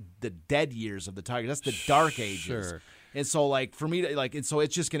the dead years of the Tigers. That's the dark ages. And so, for me, and so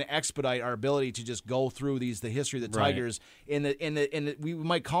it's just going to expedite our ability to just go through the history of the Tigers. We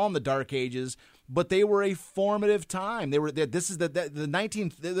might call them the Dark Ages, but they were a formative time. This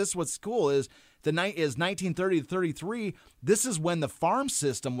is what's cool is the night is 1930 to 33. This is when the farm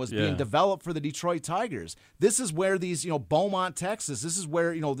system was being developed for the Detroit Tigers. This is where these, Beaumont, Texas. This is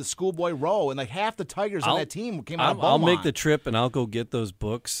where, the Schoolboy Row and like half the Tigers on that team came out of Beaumont. I'll make the trip and I'll go get those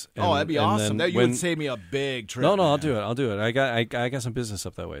books. That'd be awesome. You would save me a big trip. No, I'll do it. I got some business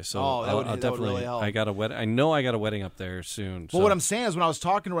up that way. So I'll definitely. That would really help. I got a wedding. I know I got a wedding up there soon. Well, what I'm saying is, when I was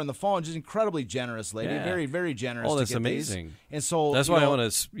talking to her on the phone, she's an incredibly generous lady, very, very generous. Oh, that's to get amazing. These. And so that's why I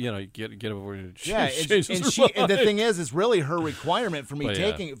want to, get over. And the thing is, it's really her requirement for me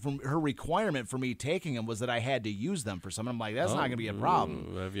taking them was that I had to use them for something. I'm like, that's not going to be a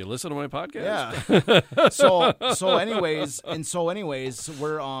problem. Have you listened to my podcast? Yeah. so anyways,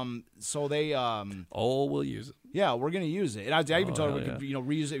 we'll use it. Yeah, we're going to use it. And I even told her we could,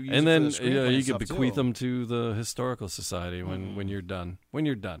 reuse it. And then you could bequeath them to the Historical Society when you're done. When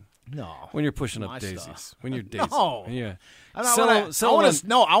you're done. No. When you're pushing up daisies. Stuff. When you're daisies. No. Yeah. I want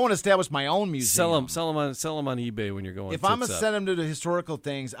to establish my own museum. Sell them on eBay when you're going. If I'm gonna send them to the historical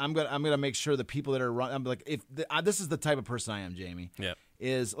things, I'm gonna make sure the people that are running. I'm like, this is the type of person I am, Jamie. Yeah.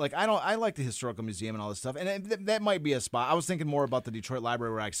 Is like I like the historical museum and all this stuff, and that might be a spot. I was thinking more about the Detroit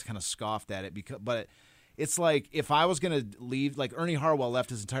Library where I kind of scoffed at it but. It's like if I was going to leave, like Ernie Harwell left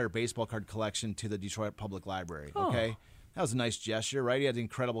his entire baseball card collection to the Detroit Public Library, okay? That was a nice gesture, right? He had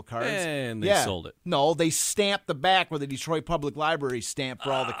incredible cards. And they sold it. No, they stamped the back where the Detroit Public Library stamped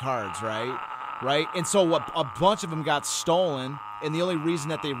for all the cards, right? Right? And so a bunch of them got stolen, and the only reason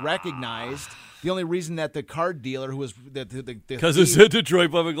that they recognized... The only reason that the card dealer who was... Because it said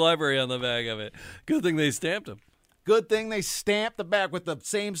Detroit Public Library on the back of it. Good thing they stamped them. Good thing they stamped the back with the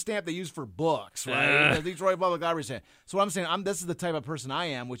same stamp they use for books, right? The Detroit Public Library stamp. So what I'm saying, this is the type of person I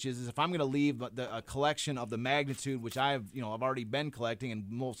am, which is if I'm going to leave a collection of the magnitude which I've already been collecting and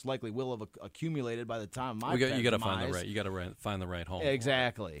most likely will have accumulated by the time of my you got to find the right. You got to find the right home.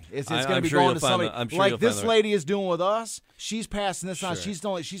 Exactly. It's going to be going to somebody like this lady is doing with us. She's passing this on. She's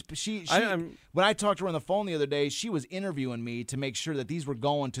only when I talked to her on the phone the other day, she was interviewing me to make sure that these were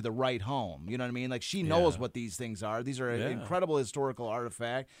going to the right home. You know what I mean? Like she knows what these things are. These are an incredible historical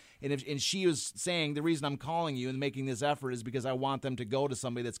artifact. And she was saying the reason I'm calling you and making this effort is because I want them to go to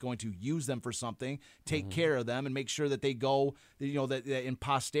somebody that's going to use them for something, take care of them, and make sure that they go, that in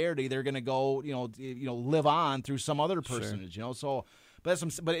posterity they're going to go, live on through some other personage, So,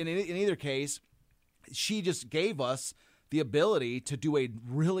 but in either case, she just gave us the ability to do a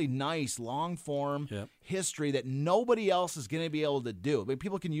really nice long-form history that nobody else is going to be able to do. I mean,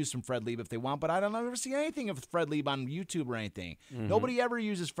 people can use some Fred Lieb if they want, but I've never seen anything of Fred Lieb on YouTube or anything. Nobody ever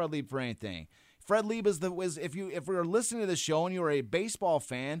uses Fred Lieb for anything. Fred Lieb is if we're listening to the show and you are a baseball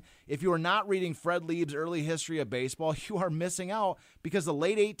fan, if you are not reading Fred Lieb's early history of baseball, you are missing out because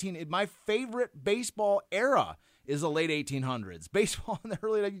my favorite baseball era is the late 1800s. Baseball in the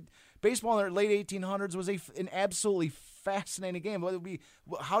late 1800s was an absolutely fascinating game.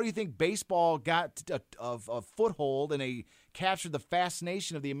 How do you think baseball got a foothold and captured the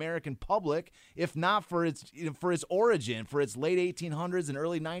fascination of the American public, if not for its origin, for its late 1800s and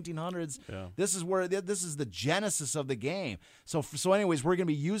early 1900s? Yeah. This is the genesis of the game. So anyways, we're going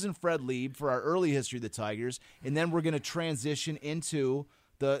to be using Fred Lieb for our early history of the Tigers, and then we're going to transition into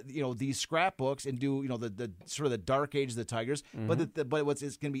these scrapbooks and do the sort of the dark age of the Tigers. But what's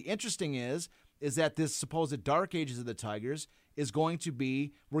going to be interesting is that this supposed dark ages of the Tigers is going to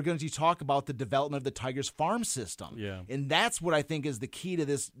be, we're going to talk about the development of the Tigers farm system. Yeah. And that's what I think is the key to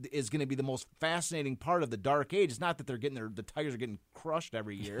this, is going to be the most fascinating part of the dark age. It's not that the Tigers are getting crushed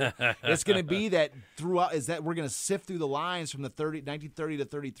every year. It's going to be that throughout, is that we're going to sift through the lines from the 1930 to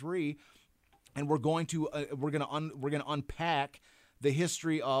 33, and we're going to unpack the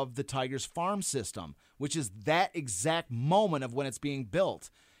history of the Tigers farm system, which is that exact moment of when it's being built.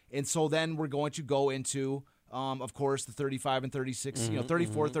 And so then we're going to go into, of course, the 35 and 36,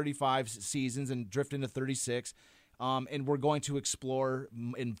 34, 35 seasons and drift into 36. And we're going to explore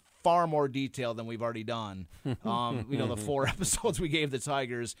in far more detail than we've already done, the 4 episodes we gave the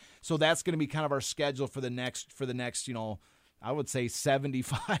Tigers. So that's going to be kind of our schedule for the next, I would say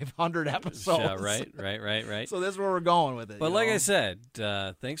 7,500 episodes. Yeah, right. So that's where we're going with it. But like I said,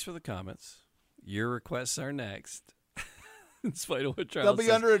 thanks for the comments. Your requests are next. In spite of what Charles They'll be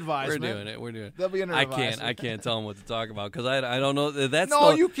says, under advisement. We're doing it. They'll be under advisement. I can't tell them what to talk about because I don't know.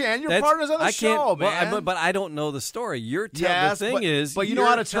 You can. You're partners on the show, man. But I don't know the story. The thing is, but you know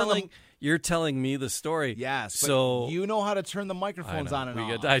how to tell them. You're telling me the story. Yes. So you know how to turn the microphones on and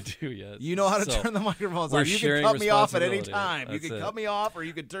off. I do, yes. You know how to turn the microphones on. You can cut me off at any time. You can cut me off or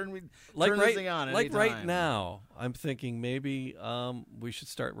you can turn this thing on at any time. Like right now, I'm thinking maybe we should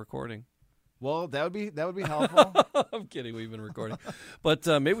start recording. Well, that would be helpful. I'm kidding. We've been recording, but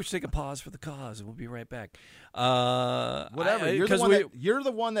maybe we should take a pause for the cause, and we'll be right back. Whatever. You're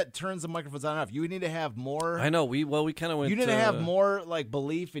the one that turns the microphones on and off. You need to have more. I know. We kind of went. You need to have more like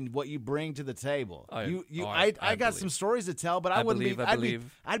belief in what you bring to the table. I got some stories to tell, but I wouldn't be.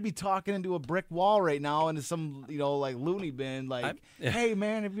 I'd be talking into a brick wall right now into some like loony bin. Like, hey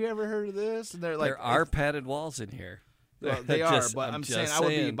man, have you ever heard of this? And they're like, there are padded walls in here. Well, they are, but I'm saying I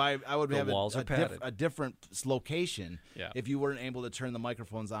would have a different location if you weren't able to turn the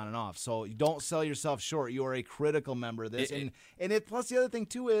microphones on and off. So you don't sell yourself short. You are a critical member of this, plus the other thing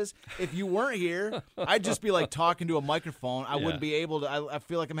too is if you weren't here, I'd just be like talking to a microphone. I wouldn't be able to. I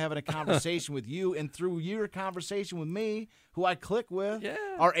feel like I'm having a conversation with you, and through your conversation with me, who I click with,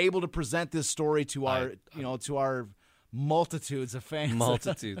 are able to present this story to our multitudes of fans. The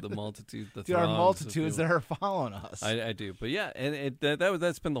multitudes there are multitudes that are following us. I do, but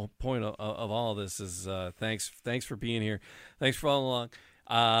that's been the point of all of this. Is thanks for being here. Thanks for following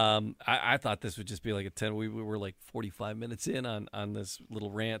along. I thought this would just be like a 10. We were like 45 minutes in on this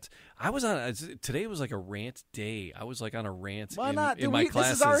little rant. Today was like a rant day. I was like on a rant. Why not? In my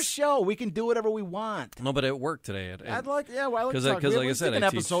classes. This is our show. We can do whatever we want. No, but at work today. I'd like to talk. Because like I said, an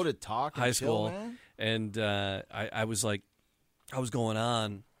episode of Talk high school, chill, man. And I was going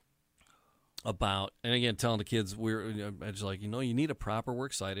on about, and again, telling the kids, I was like, you need a proper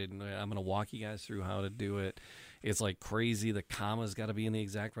works cited, and I'm going to walk you guys through how to do it. It's like crazy. The comma's got to be in the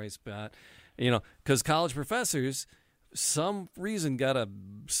exact right spot, because college professors, some reason, got a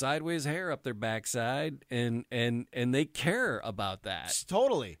sideways hair up their backside, and they care about that.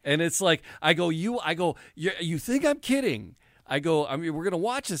 Totally. And it's like, you think I'm kidding? we're going to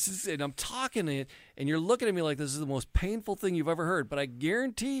watch this, and I'm talking it, and you're looking at me like this is the most painful thing you've ever heard. But I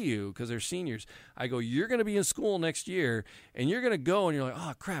guarantee you, because they're seniors, you're going to be in school next year, and you're going to go, and you're like,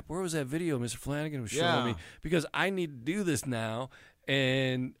 oh, crap, where was that video Mr. Flanagan was showing me? Because I need to do this now,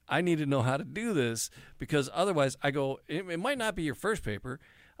 and I need to know how to do this, because otherwise, it might not be your first paper,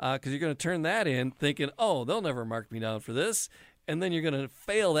 because you're going to turn that in thinking, oh, they'll never mark me down for this. And then you're going to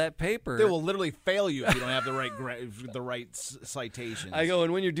fail that paper. They will literally fail you if you don't have the right citations.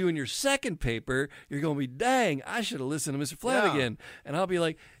 And when you're doing your second paper, you're going to be, dang, I should have listened to Mr. Flanagan. And I'll be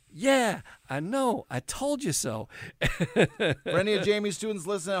like, yeah, I know. I told you so. For any of Jamie's students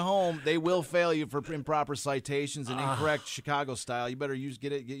listening at home, they will fail you for improper citations and incorrect Chicago style. You better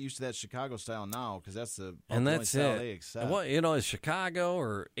get used to that Chicago style now, because that's the only style they accept. What is Chicago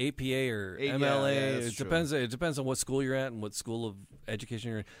or APA or MLA? It depends on what school you're at and what school of education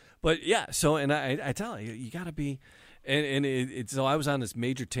you're in. But so I tell you got to be. So I was on this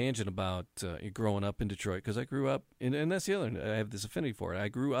major tangent about growing up in Detroit, because I grew up and that's the other. I have this affinity for it. I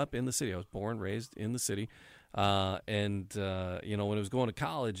grew up in the city. I was born, raised in the city, when I was going to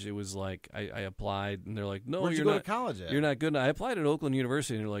college, it was like I applied, and they're like, "No, Where'd you go to college at? You're not good enough." I applied at Oakland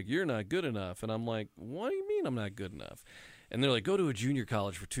University, and they're like, "You're not good enough," and I'm like, "What do you mean I'm not good enough?" And they're like, "Go to a junior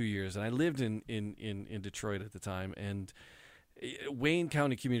college for 2 years." And I lived in Detroit at the time, and Wayne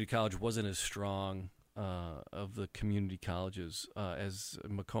County Community College wasn't as strong of the community colleges as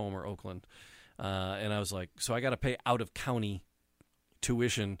Macomb or Oakland, and I was like, so I got to pay out of county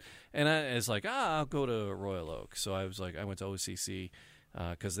tuition, and I was like, I'll go to Royal Oak. So I was like, I went to OCC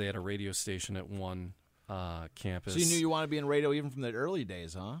because they had a radio station at one campus. So you knew you wanted to be in radio even from the early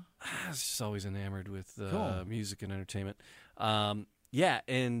days, huh? I was just always enamored with music and entertainment. Yeah,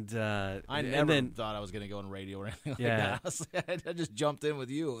 and I never thought I was going to go in radio or anything like that. I just jumped in with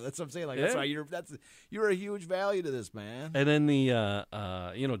you. That's what I'm saying. Like that's why you're a huge value to this, man. And then the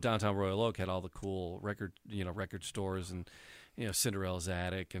downtown Royal Oak had all the cool record stores, and Cinderella's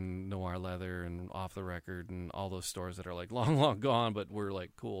Attic and Noir Leather and Off the Record and all those stores that are like long gone, but were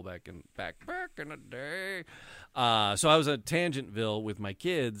like cool back in the day. So I was at Tangentville with my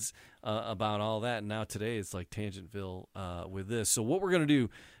kids about all that, and now today it's like Tangentville with this. So what we're gonna do?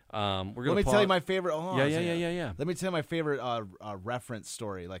 Let me tell you my favorite. Yeah. Let me tell you my favorite reference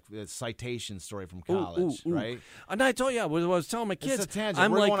story, like the citation story from college, right? And I told you, I was telling my kids, it's a tangent.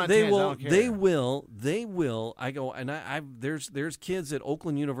 I'm We're like, going on they tangents. will. I go, and there's kids at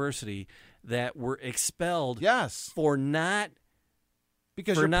Oakland University that were expelled, for not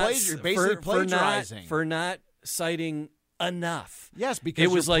because you're basically plagiarizing for not citing enough. Yes, because it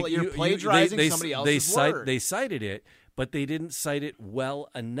was you're plagiarizing somebody else's word. They cited it, but they didn't cite it well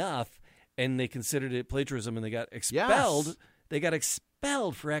enough, and they considered it plagiarism, and they got expelled. Yes. They got expelled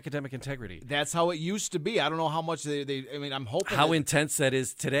expelled for academic integrity. That's how it used to be. I don't know how much they I mean, I'm hoping how intense that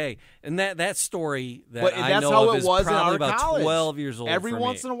is today. And that story that but I that's know how of it is was probably in our about college. 12 years old. Every for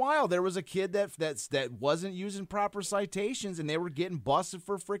once me. in a while, there was a kid that wasn't using proper citations, and they were getting busted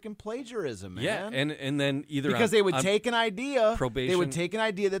for freaking plagiarism, man. Yeah, and then either because they would take an idea, probation. They would take an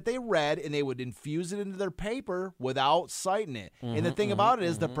idea that they read, and they would infuse it into their paper without citing it. And the thing about it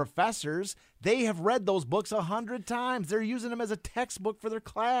is, the professors, they have read those books 100 times. They're using them as a textbook for their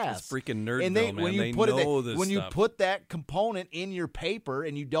class. It's freaking nerd, and they, man. when you they put know it, this when stuff. you put that component in your paper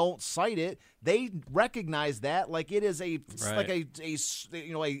and you don't cite it, they recognize that like it is a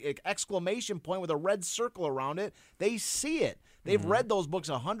exclamation point with a red circle around it. They see it. They've read those books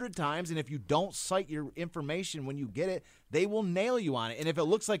 100 times, and if you don't cite your information when you get it, they will nail you on it. And if it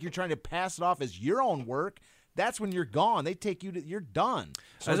looks like you're trying to pass it off as your own work, that's when you're gone. They take you to, you're done.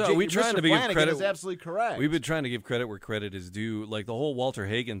 So we trying to give credit. Is absolutely correct. We've been trying to give credit where credit is due. Like the whole Walter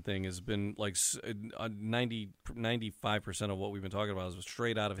Hagen thing has been like 95% of what we've been talking about is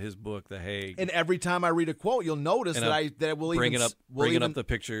straight out of his book, The Hague. And every time I read a quote, you'll notice that we'll bring even bringing up the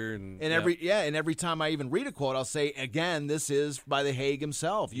picture and every time I even read a quote, I'll say again, this is by The Hague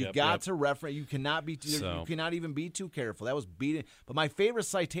himself. You got to reference. You cannot be. You cannot even be too careful. That was beating. But my favorite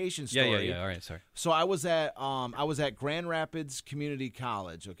citation story. Yeah. All right, sorry. So I was at Grand Rapids Community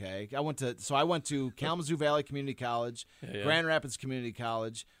College. Okay, I went to Kalamazoo Valley Community College, Grand Rapids Community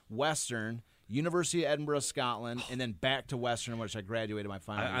College, Western, University of Edinburgh, Scotland, and then back to Western, which I graduated my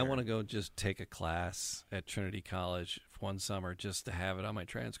final year. I want to go just take a class at Trinity College one summer just to have it on my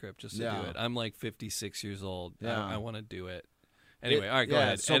transcript, just to do it. I'm like 56 years old. Yeah. I want to do it. Anyway, all right, go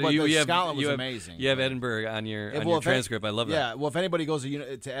ahead. So, Scotland was amazing. You have Edinburgh on your transcript. I love that. Yeah, well, if anybody goes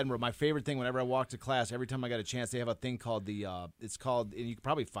to Edinburgh, my favorite thing whenever I walk to class, every time I got a chance, they have a thing called it's called, and you can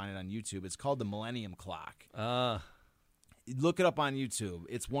probably find it on YouTube, it's called the Millennium Clock. Look it up on YouTube.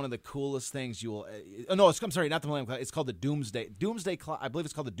 It's one of the coolest things you will. I'm sorry, not the Millennium Clock. It's called the Doomsday Clock. I believe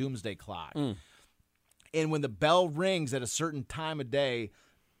it's called the Doomsday Clock. And when the bell rings at a certain time of day,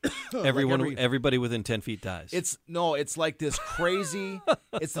 everybody within 10 feet dies. It's like this crazy.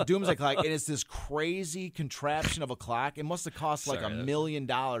 It's the Doomsday Clock, and it's this crazy contraption of a clock. It must have cost like $1 million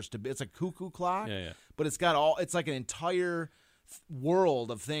to. It's a cuckoo clock, but it's got it's like an entire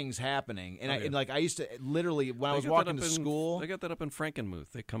world of things happening. And I used to literally when I was walking to school. They got that up in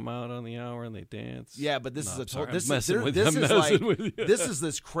Frankenmuth. They come out on the hour and they dance. Yeah, but this is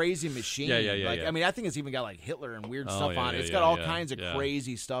this crazy machine. Yeah. I mean, I think it's even got like Hitler and weird stuff on it. It's got all kinds of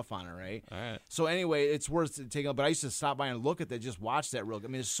crazy stuff on it, right? All right. So anyway, it's worth taking up. But I used to stop by and look at that, just watch that real. I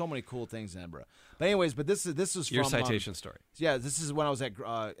mean, there's so many cool things in Edinburgh. But anyways, this is your from citation story. Yeah, this is when I was at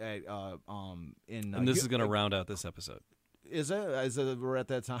and this is going to round out this episode. Is it? We're at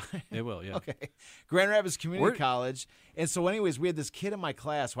that time? It will, yeah. Okay. Grand Rapids Community College. And so anyways, we had this kid in my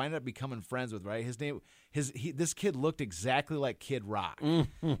class who I ended up becoming friends with, right? This kid looked exactly like Kid Rock.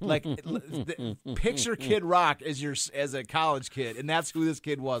 Like, picture Kid Rock as a college kid, and that's who this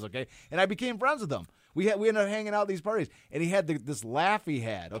kid was, okay? And I became friends with him. We ended up hanging out at these parties, and he had this laugh he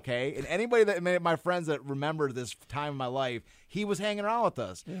had, okay? And anybody my friends that remember this time in my life, he was hanging around with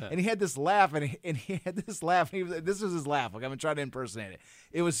us, and he had this laugh, and he had this laugh. This was his laugh. Like, I'm trying to impersonate it.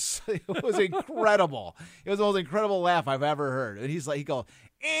 It was incredible. It was the most incredible laugh I've ever heard. And he goes,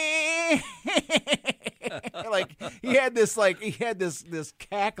 like he had this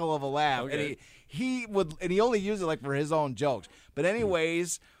cackle of a laugh, okay. and he only used it like for his own jokes. But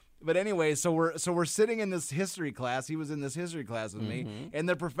anyways, so we're sitting in this history class. He was in this history class with me, and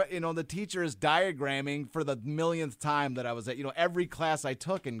the teacher is diagramming for the millionth time that I was at. Every class I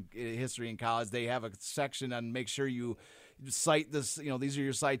took in history in college, they have a section on make sure you cite this. These are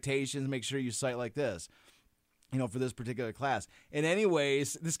your citations. Make sure you cite like this. For this particular class. And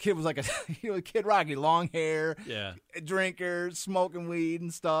anyways, this kid was like a Kid Rocky, long hair, drinker, smoking weed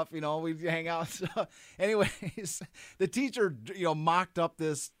and stuff. We'd hang out. So anyways, the teacher, mocked up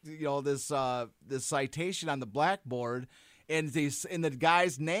this citation on the blackboard, and the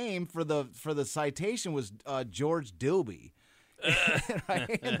guy's name for the citation was George Dilby.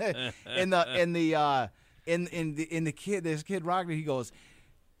 Right? This Kid Rocky, he goes,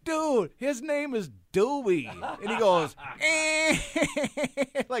 dude, his name is Dewey. And he goes,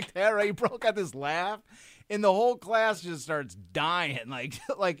 like that, right? He broke out this laugh, and the whole class just starts dying.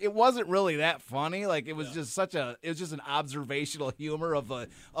 Like it wasn't really that funny. Like it was just an observational humor of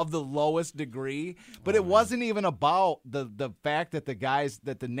the lowest degree. But it wasn't even about the fact that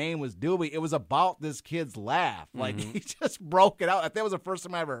the name was Dewey. It was about this kid's laugh. Like he just broke it out. That was the first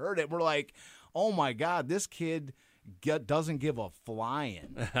time I ever heard it. We're like, oh my God, this kid doesn't give a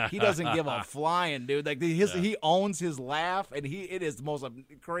flying. He doesn't give a flying, dude. Like he owns his laugh, and it is the most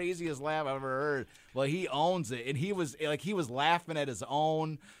craziest laugh I've ever heard. Well, he owns it, and he was laughing at his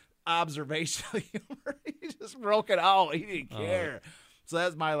own observational humor. He just broke it out. He didn't care. So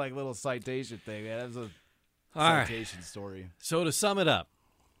that's my little citation thing, man. That was a citation story. So to sum it up,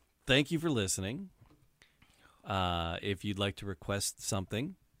 thank you for listening. If you'd like to request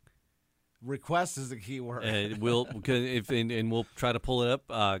something. Request is the key word. We'll try to pull it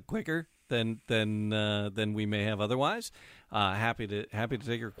up quicker than we may have otherwise. Happy to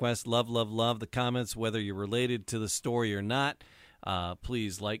take a request. Love the comments, whether you're related to the story or not.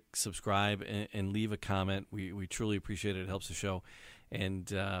 Please subscribe, and leave a comment. We truly appreciate it. It helps the show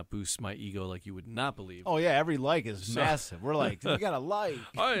and boosts my ego like you would not believe. Oh, yeah, every like is massive. We're like, we got a like.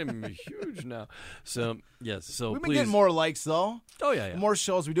 I'm huge now. So, yes. So we've been getting more likes, though. Oh, yeah. The more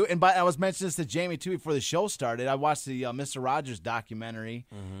shows we do. And I was mentioning this to Jamie, too, before the show started. I watched the Mr. Rogers documentary.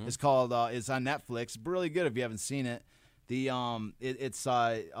 Mm-hmm. It's called, it's on Netflix. It's really good if you haven't seen it. It's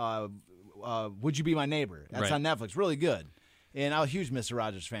Would You Be My Neighbor? That's on Netflix. Really good. And I was a huge Mr.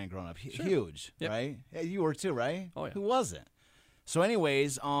 Rogers fan growing up. Sure. Huge, yep. Right? Yeah, you were too, right? Oh, yeah. Who wasn't? So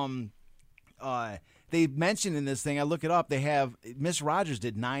anyways, they mentioned in this thing, I look it up, they have, Mr. Rogers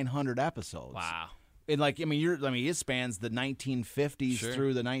did 900 episodes. Wow. And it spans the 1950s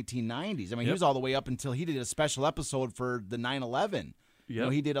through the 1990s. He was all the way up until he did a special episode for the 9/11.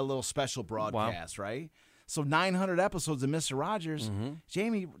 Yep. He did a little special broadcast, right? So 900 episodes of Mr. Rogers. Mm-hmm.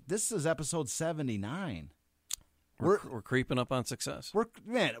 Jamie, this is episode 79. We're creeping up on success.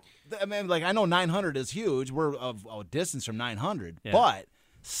 I know 900 is huge. We're a distance from 900, but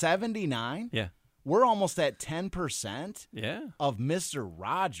 79. Yeah, we're almost at 10%. Yeah. Of Mr.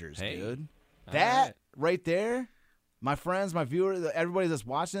 Rogers, hey. Dude. That right there, my friends, my viewers, everybody that's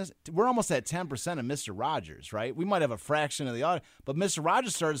watching this, we're almost at 10% of Mr. Rogers. Right? We might have a fraction of the audience, but Mr.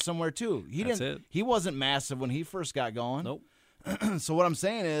 Rogers started somewhere too. He wasn't massive when he first got going. Nope. So what I'm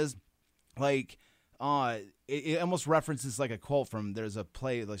saying is, it almost references a quote from, there's a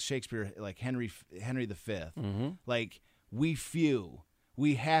play like Shakespeare, Henry V. Mm-hmm. We few,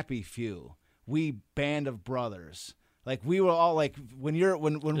 we happy few, we band of brothers. We were all when we're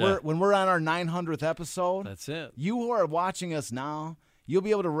on our 900th episode. That's it. You who are watching us now, you'll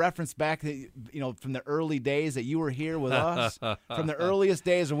be able to reference back from the early days that you were here with us, from the earliest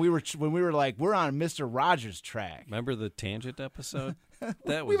days when we were we're on Mr. Rogers track. Remember the tangent episode?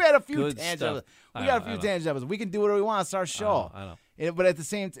 We've had a few tangents. We got a few tangent episodes. We can do whatever we want. It's our show. I know. But at the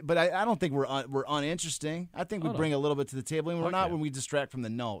same, I don't think we're uninteresting. I think we bring a little bit to the table, and we're not when we distract from the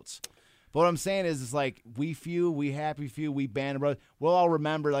notes. But what I'm saying is, we few, we happy few, we band of brothers. We'll all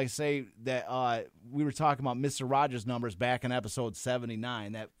remember, say that we were talking about Mr. Rogers numbers back in episode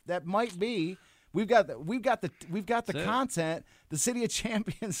 79. That might be. We've got the content. The City of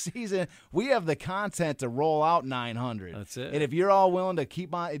Champions season. We have the content to roll out 900. That's it. And if you're all willing to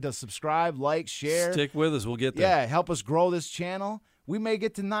to subscribe, like, share, stick with us, we'll get there. Yeah, help us grow this channel. We may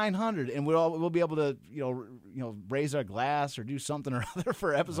get to 900, and we'll be able to raise our glass or do something or other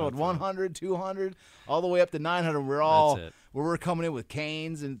for episode 100, 200, all the way up to 900. We're coming in with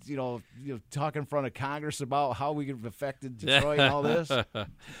canes and talking in front of Congress about how we have affected Detroit and all this.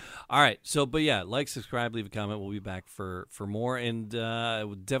 All right, subscribe, leave a comment. We'll be back for more, and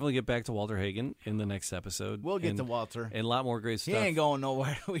we'll definitely get back to Walter Hagen in the next episode. We'll get to Walter, and a lot more great stuff. He ain't going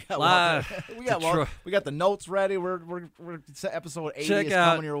nowhere. We got Walter. We got the notes ready. We're episode 80 Check is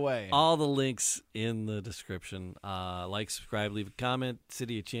out coming your way. All the links in the description. Subscribe, leave a comment.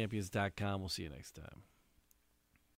 cityofchampions.com. We'll see you next time.